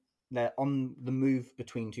 They're on the move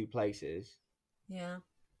between 2 places. Yeah.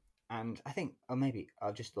 And I think, or maybe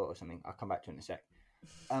I've just thought of something. I'll come back to it in a sec.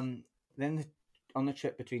 Then on the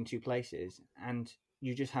trip between 2 places, and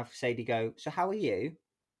you just have Sadie go, "So how are you?"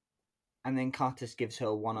 And then Carter gives her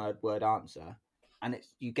a one-word answer, and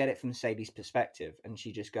you get it from Sadie's perspective, and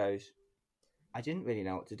she just goes, "I didn't really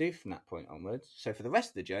know what to do from that point onwards. So for the rest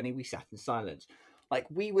of the journey, we sat in silence." Like,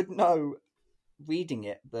 we would know, reading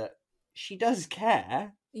it, that she does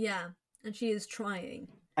care. Yeah, and she is trying.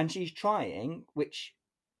 And she's trying, which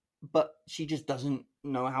but she just doesn't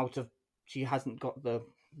know how to. She hasn't got the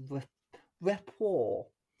rapport.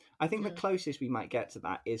 I think the closest we might get to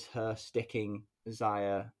that is her sticking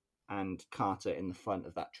Zaya and Carter in the front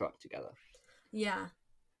of that truck together. Yeah.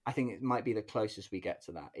 I think it might be the closest we get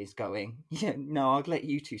to that, is going, yeah, no, I'll let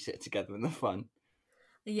you two sit together in the front.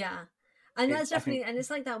 Yeah. And that's definitely, and it's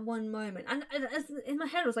like that one moment. And in my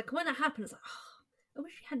head, I was like, when that happened, I was like, oh, I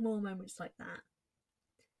wish we had more moments like that.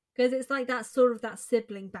 Because it's like that sort of that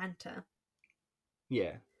sibling banter.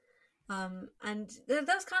 Yeah. And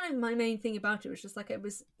that's kind of my main thing about it. Was just like it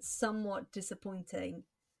was somewhat disappointing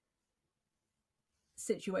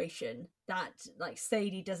situation that like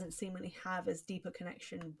Sadie doesn't seemingly have as deep a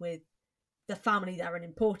connection with the family that are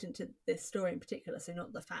important to this story in particular. So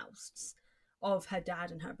not the Fausts, of her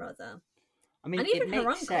dad and her brother. I mean, it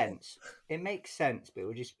makes sense. It makes sense, but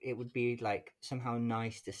it would be like somehow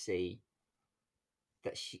nice to see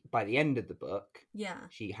that she, by the end of the book,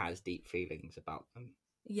 she has deep feelings about them.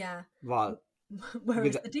 Yeah. Well,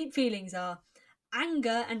 whereas the deep feelings are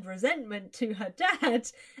anger and resentment to her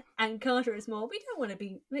dad, and Carter is more, we don't want to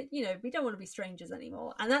be strangers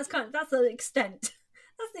anymore. And that's the extent.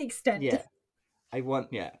 That's the extent. Yeah.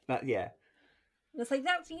 It's like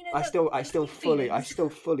that's I still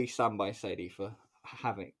fully stand by Sadie for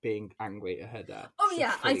being angry at her dad. Oh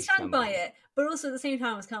yeah, I stand by it. But also at the same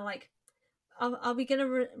time, it's kind of like, are we going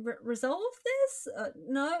to resolve this?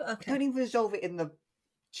 No, okay. We don't even resolve it in the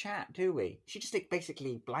chat, do we? She just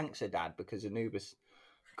basically blanks her dad because Anubis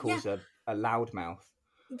calls her a loudmouth.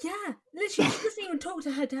 Yeah, literally, she doesn't even talk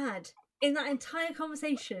to her dad in that entire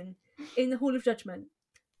conversation in the Hall of Judgment.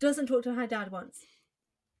 Doesn't talk to her dad once.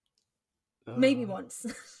 Maybe once.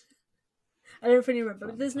 I don't really remember,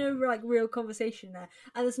 but there's no like real conversation there,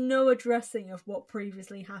 and there's no addressing of what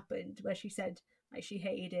previously happened, where she said like she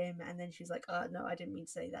hated him, and then she's like, "Oh no, I didn't mean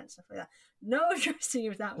to say that," and stuff like that. No addressing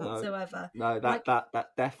of that whatsoever. No, that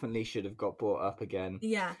definitely should have got brought up again.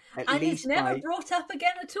 Yeah, and it's never brought up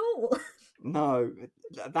again at all. No,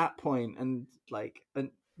 at that point, and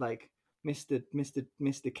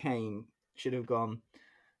Mr. Kane should have gone,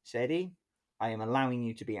 Sadie, I am allowing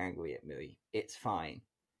you to be angry at me. It's fine.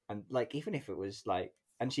 And like, even if it was like,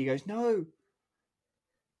 and she goes, no,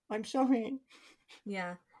 I'm sorry.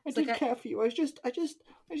 Yeah. I didn't care for you. I just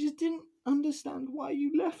didn't understand why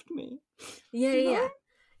you left me. Yeah, yeah.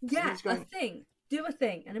 Yeah, do a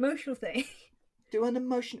thing, an emotional thing. Do an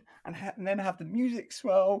emotion, and then have the music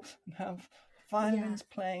swell, and have violins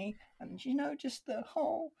play, and just the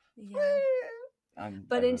whole...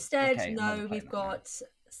 But instead, we've got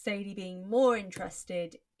Sadie being more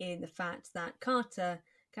interested in the fact that Carter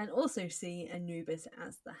can also see Anubis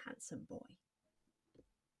as the handsome boy.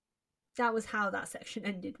 That was how that section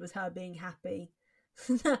ended, was her being happy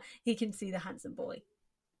that he can see the handsome boy.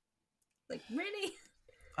 Like, really?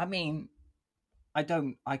 I mean, I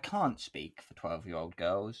can't speak for 12-year-old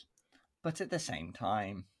girls, but at the same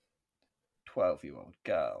time, 12-year-old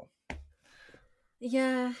girl.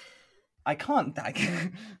 Yeah. I can't.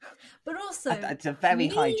 But also, it's a very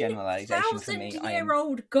high generalization for me.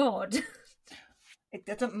 1,000-year-old god. It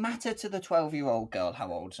doesn't matter to the 12-year-old girl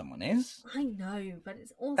how old someone is. I know, but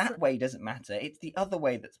it's also that way doesn't matter. It's the other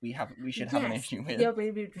way that we should have an issue with. Yeah,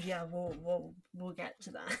 we'll get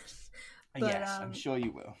to that. But, yes, I'm sure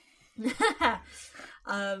you will.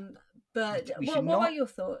 But what are your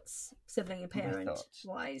thoughts, sibling and parent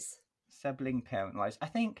wise? Sibling parent wise, I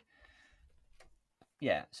think.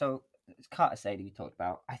 Yeah, so it's Carter Sadie we talked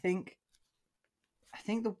about. I think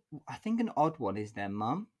an odd one is their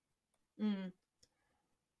mum.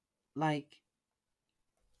 I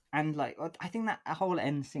think that whole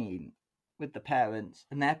end scene with the parents,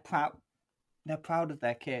 and they're proud of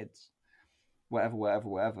their kids,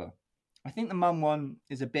 whatever. I think the mum one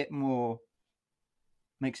is makes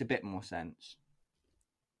a bit more sense,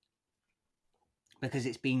 because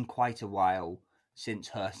it's been quite a while since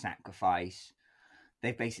her sacrifice.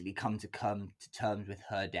 They've basically come to terms with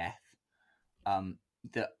her death.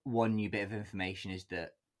 The one new bit of information is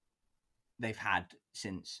that they've had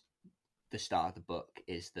since the start of the book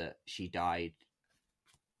is that she died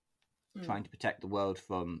trying to protect the world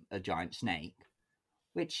from a giant snake,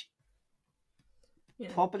 which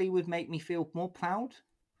probably would make me feel more proud.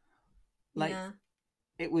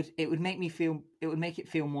 It would make it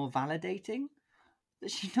feel more validating that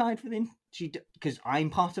she died because I'm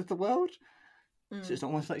part of the world. So it's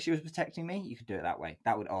almost like she was protecting me. You could do it that way.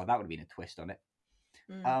 That would have been a twist on it.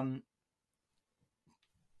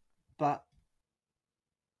 But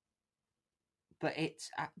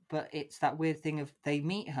it's that weird thing of they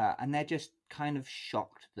meet her and they're just kind of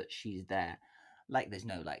shocked that she's there. Like there's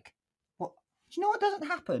no like, what? Do you know what doesn't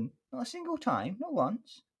happen? Not a single time, not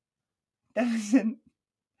once.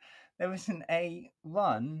 there wasn't a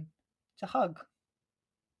run to hug.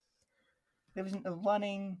 There wasn't a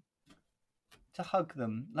running to hug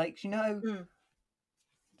them. Like,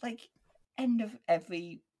 like end of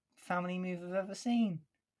every family movie I've ever seen.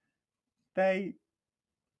 End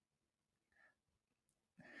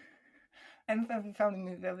of every family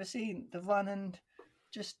movie I've ever seen. The run and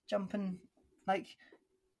just jumping, like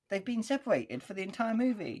they've been separated for the entire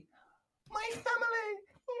movie. My family,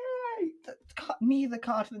 yay! Neither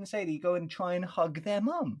Carter and Sadie go and try and hug their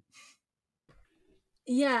mum.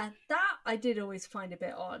 Yeah, that I did always find a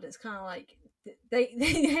bit odd. It's kind of like they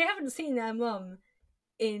haven't seen their mum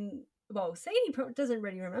in. Well, Sadie doesn't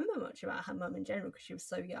really remember much about her mum in general because she was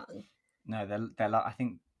so young. No, they're like, I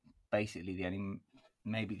think basically the only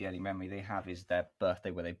memory they have is their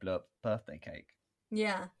birthday where they blew up birthday cake.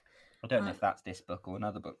 Yeah. I don't know if that's this book or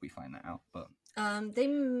another book we find that out, but they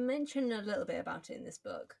mention a little bit about it in this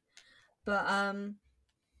book. But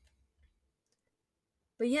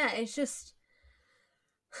yeah, it's just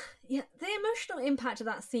the emotional impact of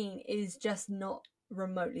that scene is just not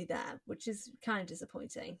remotely there, which is kind of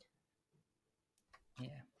disappointing.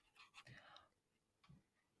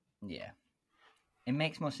 Yeah. It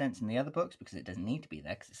makes more sense in the other books because it doesn't need to be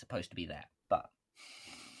there because it's supposed to be there. But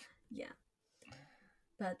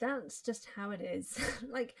that's just how it is.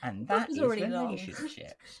 And that is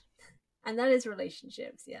relationships. And that is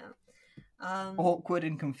relationships, yeah. Awkward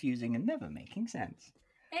and confusing and never making sense.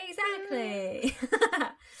 Exactly.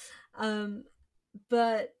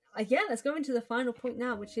 But let's go into the final point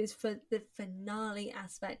now, which is for the finale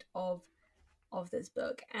aspect of this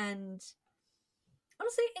book. And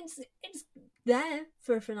honestly, it's there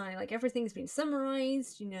for a finale. Like, everything's been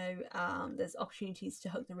summarized. There's opportunities to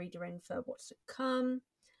hook the reader in for what's to come.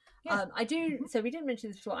 Yeah. So we didn't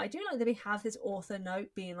mention this before. I do like that we have this author note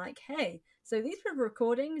being like, hey, so these were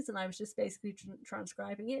recordings and I was just basically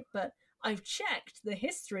transcribing it, but I've checked the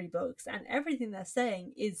history books and everything they're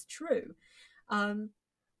saying is true. Or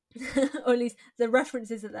at least the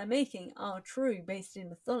references that they're making are true based in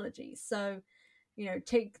mythology. So,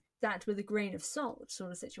 take that with a grain of salt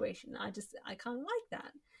sort of situation. I kind of like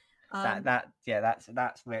that.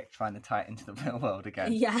 That's Rick trying to tie it into the real world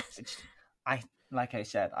again. Yes. Like I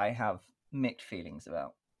said, I have mixed feelings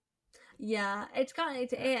about. Yeah, it's kind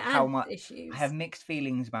of how much issues. I have mixed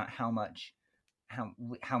feelings about how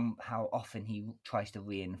often he tries to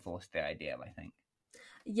reinforce the idea. I think.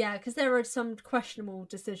 Yeah, because there are some questionable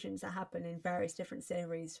decisions that happen in various different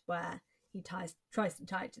series where he tries to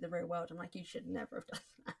tie it to the real world. I'm like, you should never have done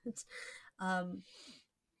that.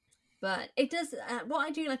 But it does. What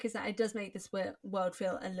I do like is that it does make this world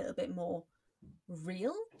feel a little bit more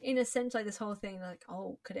real in a sense. Like, this whole thing, like,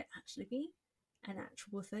 oh, could it actually be an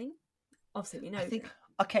actual thing? Obviously,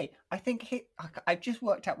 I think I've just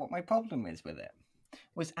worked out what my problem is with it.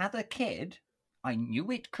 Was as a kid, I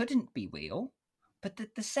knew it couldn't be real, but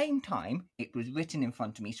at the same time, it was written in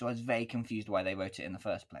front of me, so I was very confused why they wrote it in the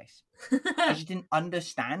first place. I just didn't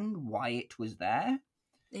understand why it was there.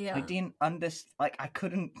 Yeah, I didn't understand. Like, I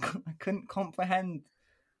couldn't comprehend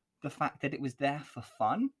the fact that it was there for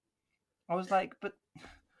fun. I was like, but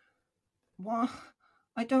what?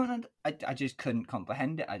 I don't. I just couldn't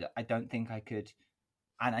comprehend it. I don't think I could,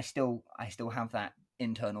 and I still have that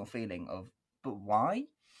internal feeling of, but why?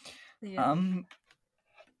 Yeah.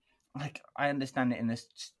 Like, I understand it in this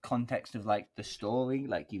context of, like, the story.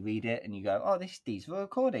 Like, you read it and you go, oh, these were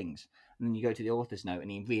recordings, and then you go to the author's note and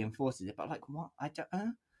he reinforces it. But, like, what? I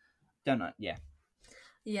don't know. Yeah.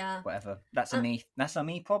 Yeah. Whatever. That's a me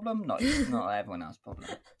problem, not everyone else's problem.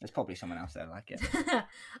 There's probably someone else there like it.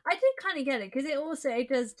 I did kind of get it, because it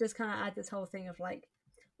does just kind of add this whole thing of, like,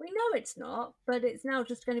 we know it's not, but it's now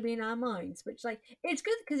just going to be in our minds, which, like, it's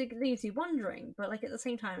good because it leaves you wondering, but, like, at the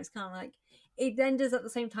same time, it's kind of like, it then does at the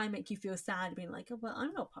same time make you feel sad, being like, oh, well,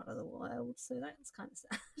 I'm not part of the world, so that's kind of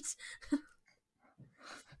sad.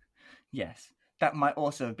 Yes. That might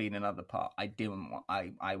also have been another part. I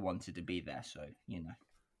wanted to be there, so,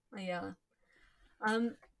 Yeah.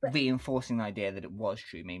 But reinforcing the idea that it was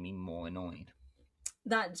true made me more annoyed.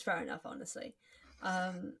 That's fair enough, honestly.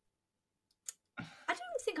 I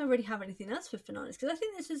don't think I really have anything else for finales, because I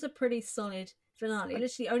think this is a pretty solid finale.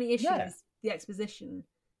 Literally, only issue is the exposition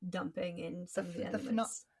dumping in some of the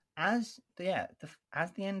elements. As the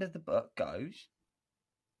end of the book goes,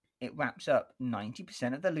 it wraps up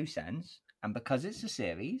 90% of the loose ends, and because it's a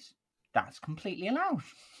series, that's completely allowed.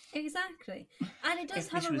 Exactly, and it does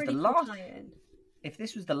have a really cool tie-in. If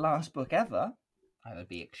this was the last book ever, I would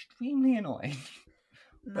be extremely annoyed.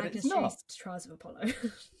 Magnus Trials of Apollo.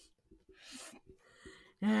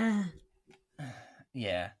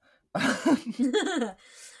 Yeah.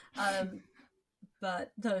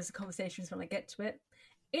 But those are conversations when I get to it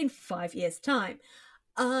in 5 years' time.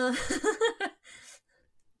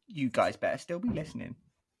 You guys better still be listening.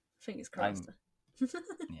 Fingers crossed.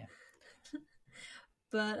 Yeah.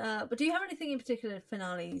 But do you have anything in particular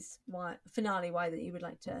finale why that you would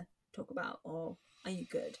like to talk about, or are you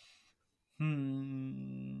good?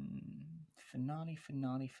 Finale.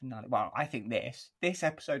 Well, I think this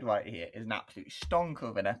episode right here is an absolute stonker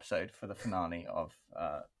of an episode for the finale of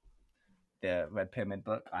the Red Pyramid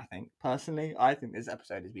book. I think personally, this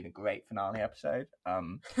episode has been a great finale episode.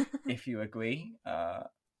 If you agree,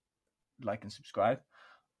 like and subscribe.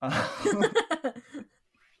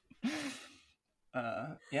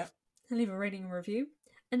 Yeah. Leave a rating and review,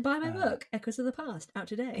 and buy my book, Echoes of the Past, out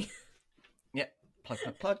today. Yeah.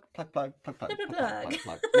 Plug.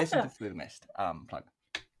 Listen to Through the Mist. Plug.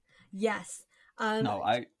 Yes. No,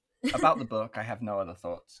 about the book, I have no other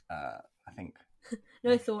thoughts. I think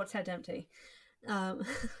no thoughts, head empty. No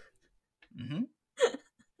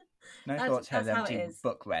thoughts, head empty.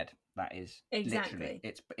 Book read. That is exactly.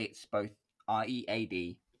 Literally, it's both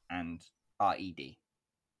READ and RED.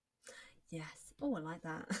 Yes. Oh, I like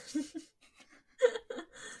that.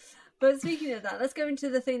 But speaking of that, let's go into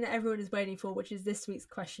the thing that everyone is waiting for, which is this week's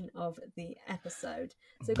question of the episode.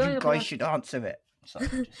 So you guys should answer it.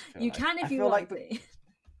 Sorry, you can if you want to.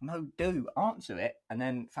 No, do answer it, and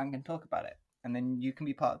then Fan can talk about it, and then you can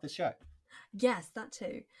be part of the show. Yes, that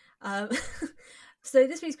too. So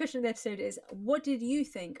this week's question of the episode is: what did you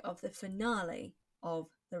think of the finale of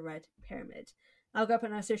the Red Pyramid? I'll go up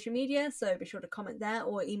on our social media, so be sure to comment there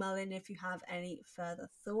or email in if you have any further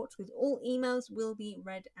thoughts. With all emails will be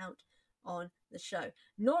read out on the show.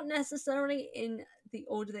 Not necessarily in the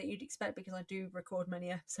order that you'd expect, because I do record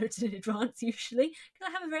many episodes in advance usually, because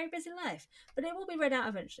I have a very busy life. But it will be read out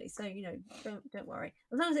eventually, so don't worry.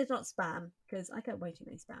 As long as it's not spam, because I get way too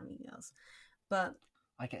many spam emails. But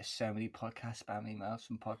I get so many podcast spam emails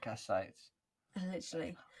from podcast sites.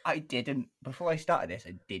 Literally. Before I started this,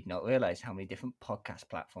 I did not realise how many different podcast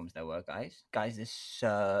platforms there were, guys. Guys, there's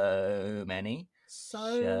so many.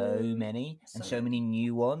 So many. And so many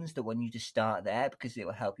new ones that want you to start there because it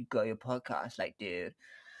will help you grow your podcast. Like, dude.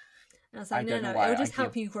 And I was like, no, it'll just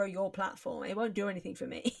help you grow your platform. It won't do anything for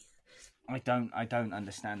me. I don't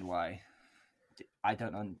understand why. I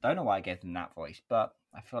don't know why I gave them that voice, but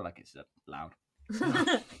I feel like it's loud.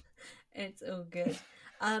 It's all good.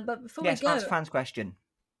 But before we go... Yes, answer Fan's question.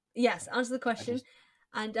 Yes, answer the question.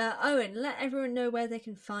 And Owen, let everyone know where they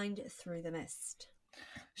can find Through the Mist.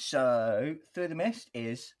 So, Through the Mist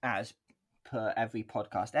is, as per every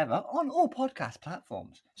podcast ever, on all podcast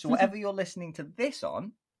platforms. So whatever you're listening to this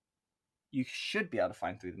on, you should be able to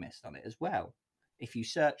find Through the Mist on it as well. If you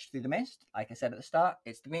search Through the Mist, like I said at the start,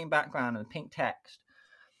 it's the green background and pink text.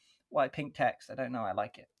 Why pink text? I don't know. I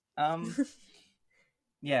like it.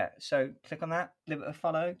 Yeah, so click on that, give it a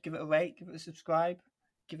follow, give it a rate, give it a subscribe,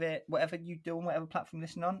 give it whatever you do on whatever platform you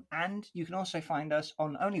listen on. And you can also find us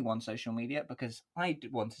on only one social media, because I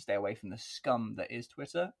want to stay away from the scum that is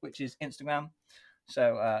Twitter, which is Instagram.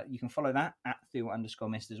 So you can follow that at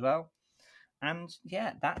 @through_mist as well. And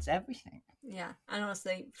yeah, that's everything. Yeah, and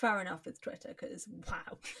honestly, fair enough with Twitter, because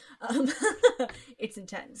wow, it's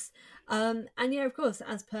intense. And yeah, of course,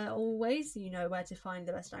 as per always, you know where to find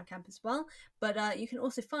the Best Damn Camp as well. But you can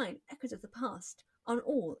also find Echoes of the Past on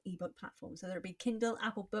all ebook platforms, whether it be Kindle,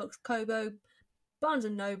 Apple Books, Kobo, Barnes &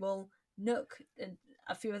 Noble, Nook, and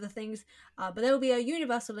a few other things. But there will be a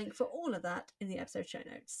universal link for all of that in the episode show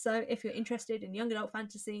notes. So if you're interested in young adult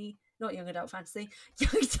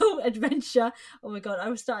adventure. Oh my god, I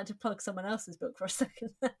was starting to plug someone else's book for a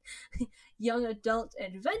second. Young adult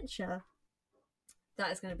adventure.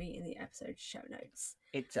 That is going to be in the episode show notes.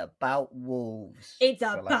 It's about wolves. It's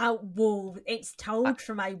about wolves. It's told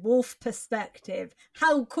from a wolf perspective.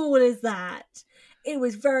 How cool is that? It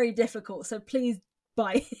was very difficult, so please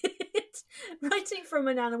buy it. Writing from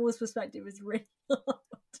an animal's perspective is really hard,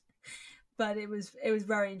 but it was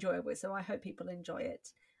very enjoyable. So I hope people enjoy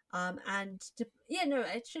it.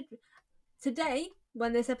 It should. Today,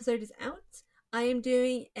 when this episode is out, I am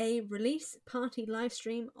doing a release party live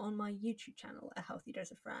stream on my YouTube channel, A Healthy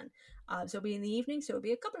Dose of Fran. So it'll be in the evening, so it'll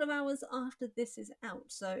be a couple of hours after this is out.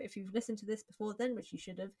 So if you've listened to this before then, which you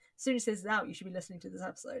should have, as soon as this is out, you should be listening to this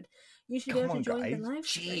episode. You should be able to join the live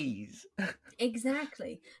stream. Jeez.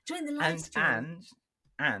 Exactly. Join the live stream.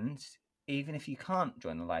 And even if you can't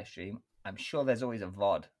join the live stream, I'm sure there's always a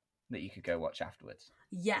VOD that you could go watch afterwards.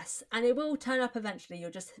 Yes, and it will turn up eventually.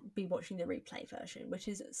 You'll just be watching the replay version, which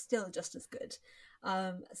is still just as good.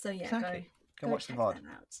 So yeah, exactly. Go watch the VOD.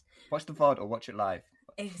 Out. Watch the VOD or watch it live.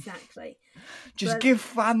 Exactly. Just give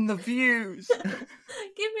Fran the views.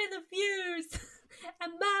 Give me the views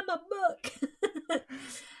and buy my book.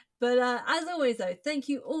 But as always, though, thank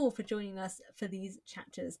you all for joining us for these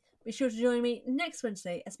chapters. Be sure to join me next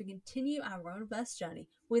Wednesday as we continue our Rollverse journey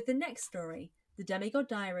with the next story, The Demigod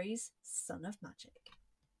Diaries, Son of Magic.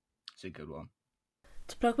 It's a good one.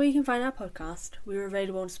 To plug where you can find our podcast, we're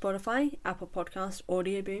available on Spotify, Apple Podcasts,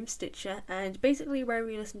 Audio Boom, Stitcher, and basically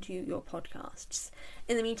wherever you listen to your podcasts.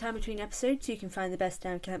 In the meantime, between episodes, you can find the Best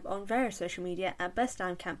Damn Camp on various social media at Best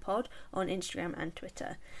Damn Camp Pod on Instagram and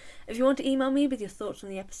Twitter. If you want to email me with your thoughts on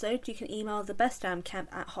the episode, you can email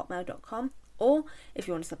thebestdamncamp@hotmail.com, or if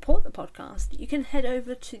you want to support the podcast, you can head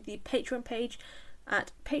over to the Patreon page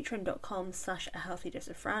at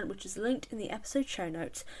patreon.com/ahealthydosefran, which is linked in the episode show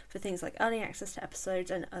notes for things like early access to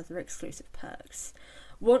episodes and other exclusive perks.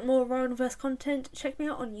 Want more Rollverse content? Check me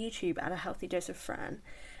out on YouTube at A Healthy Dose of Fran.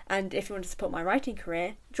 And if you want to support my writing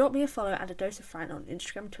career, drop me a follow at A Dose of Fran on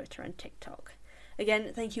Instagram, Twitter and TikTok.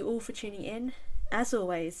 Again, thank you all for tuning in. As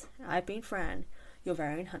always, I've been Fran, your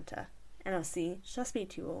very own hunter, and shall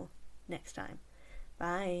speak to you all next time.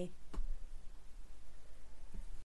 Bye.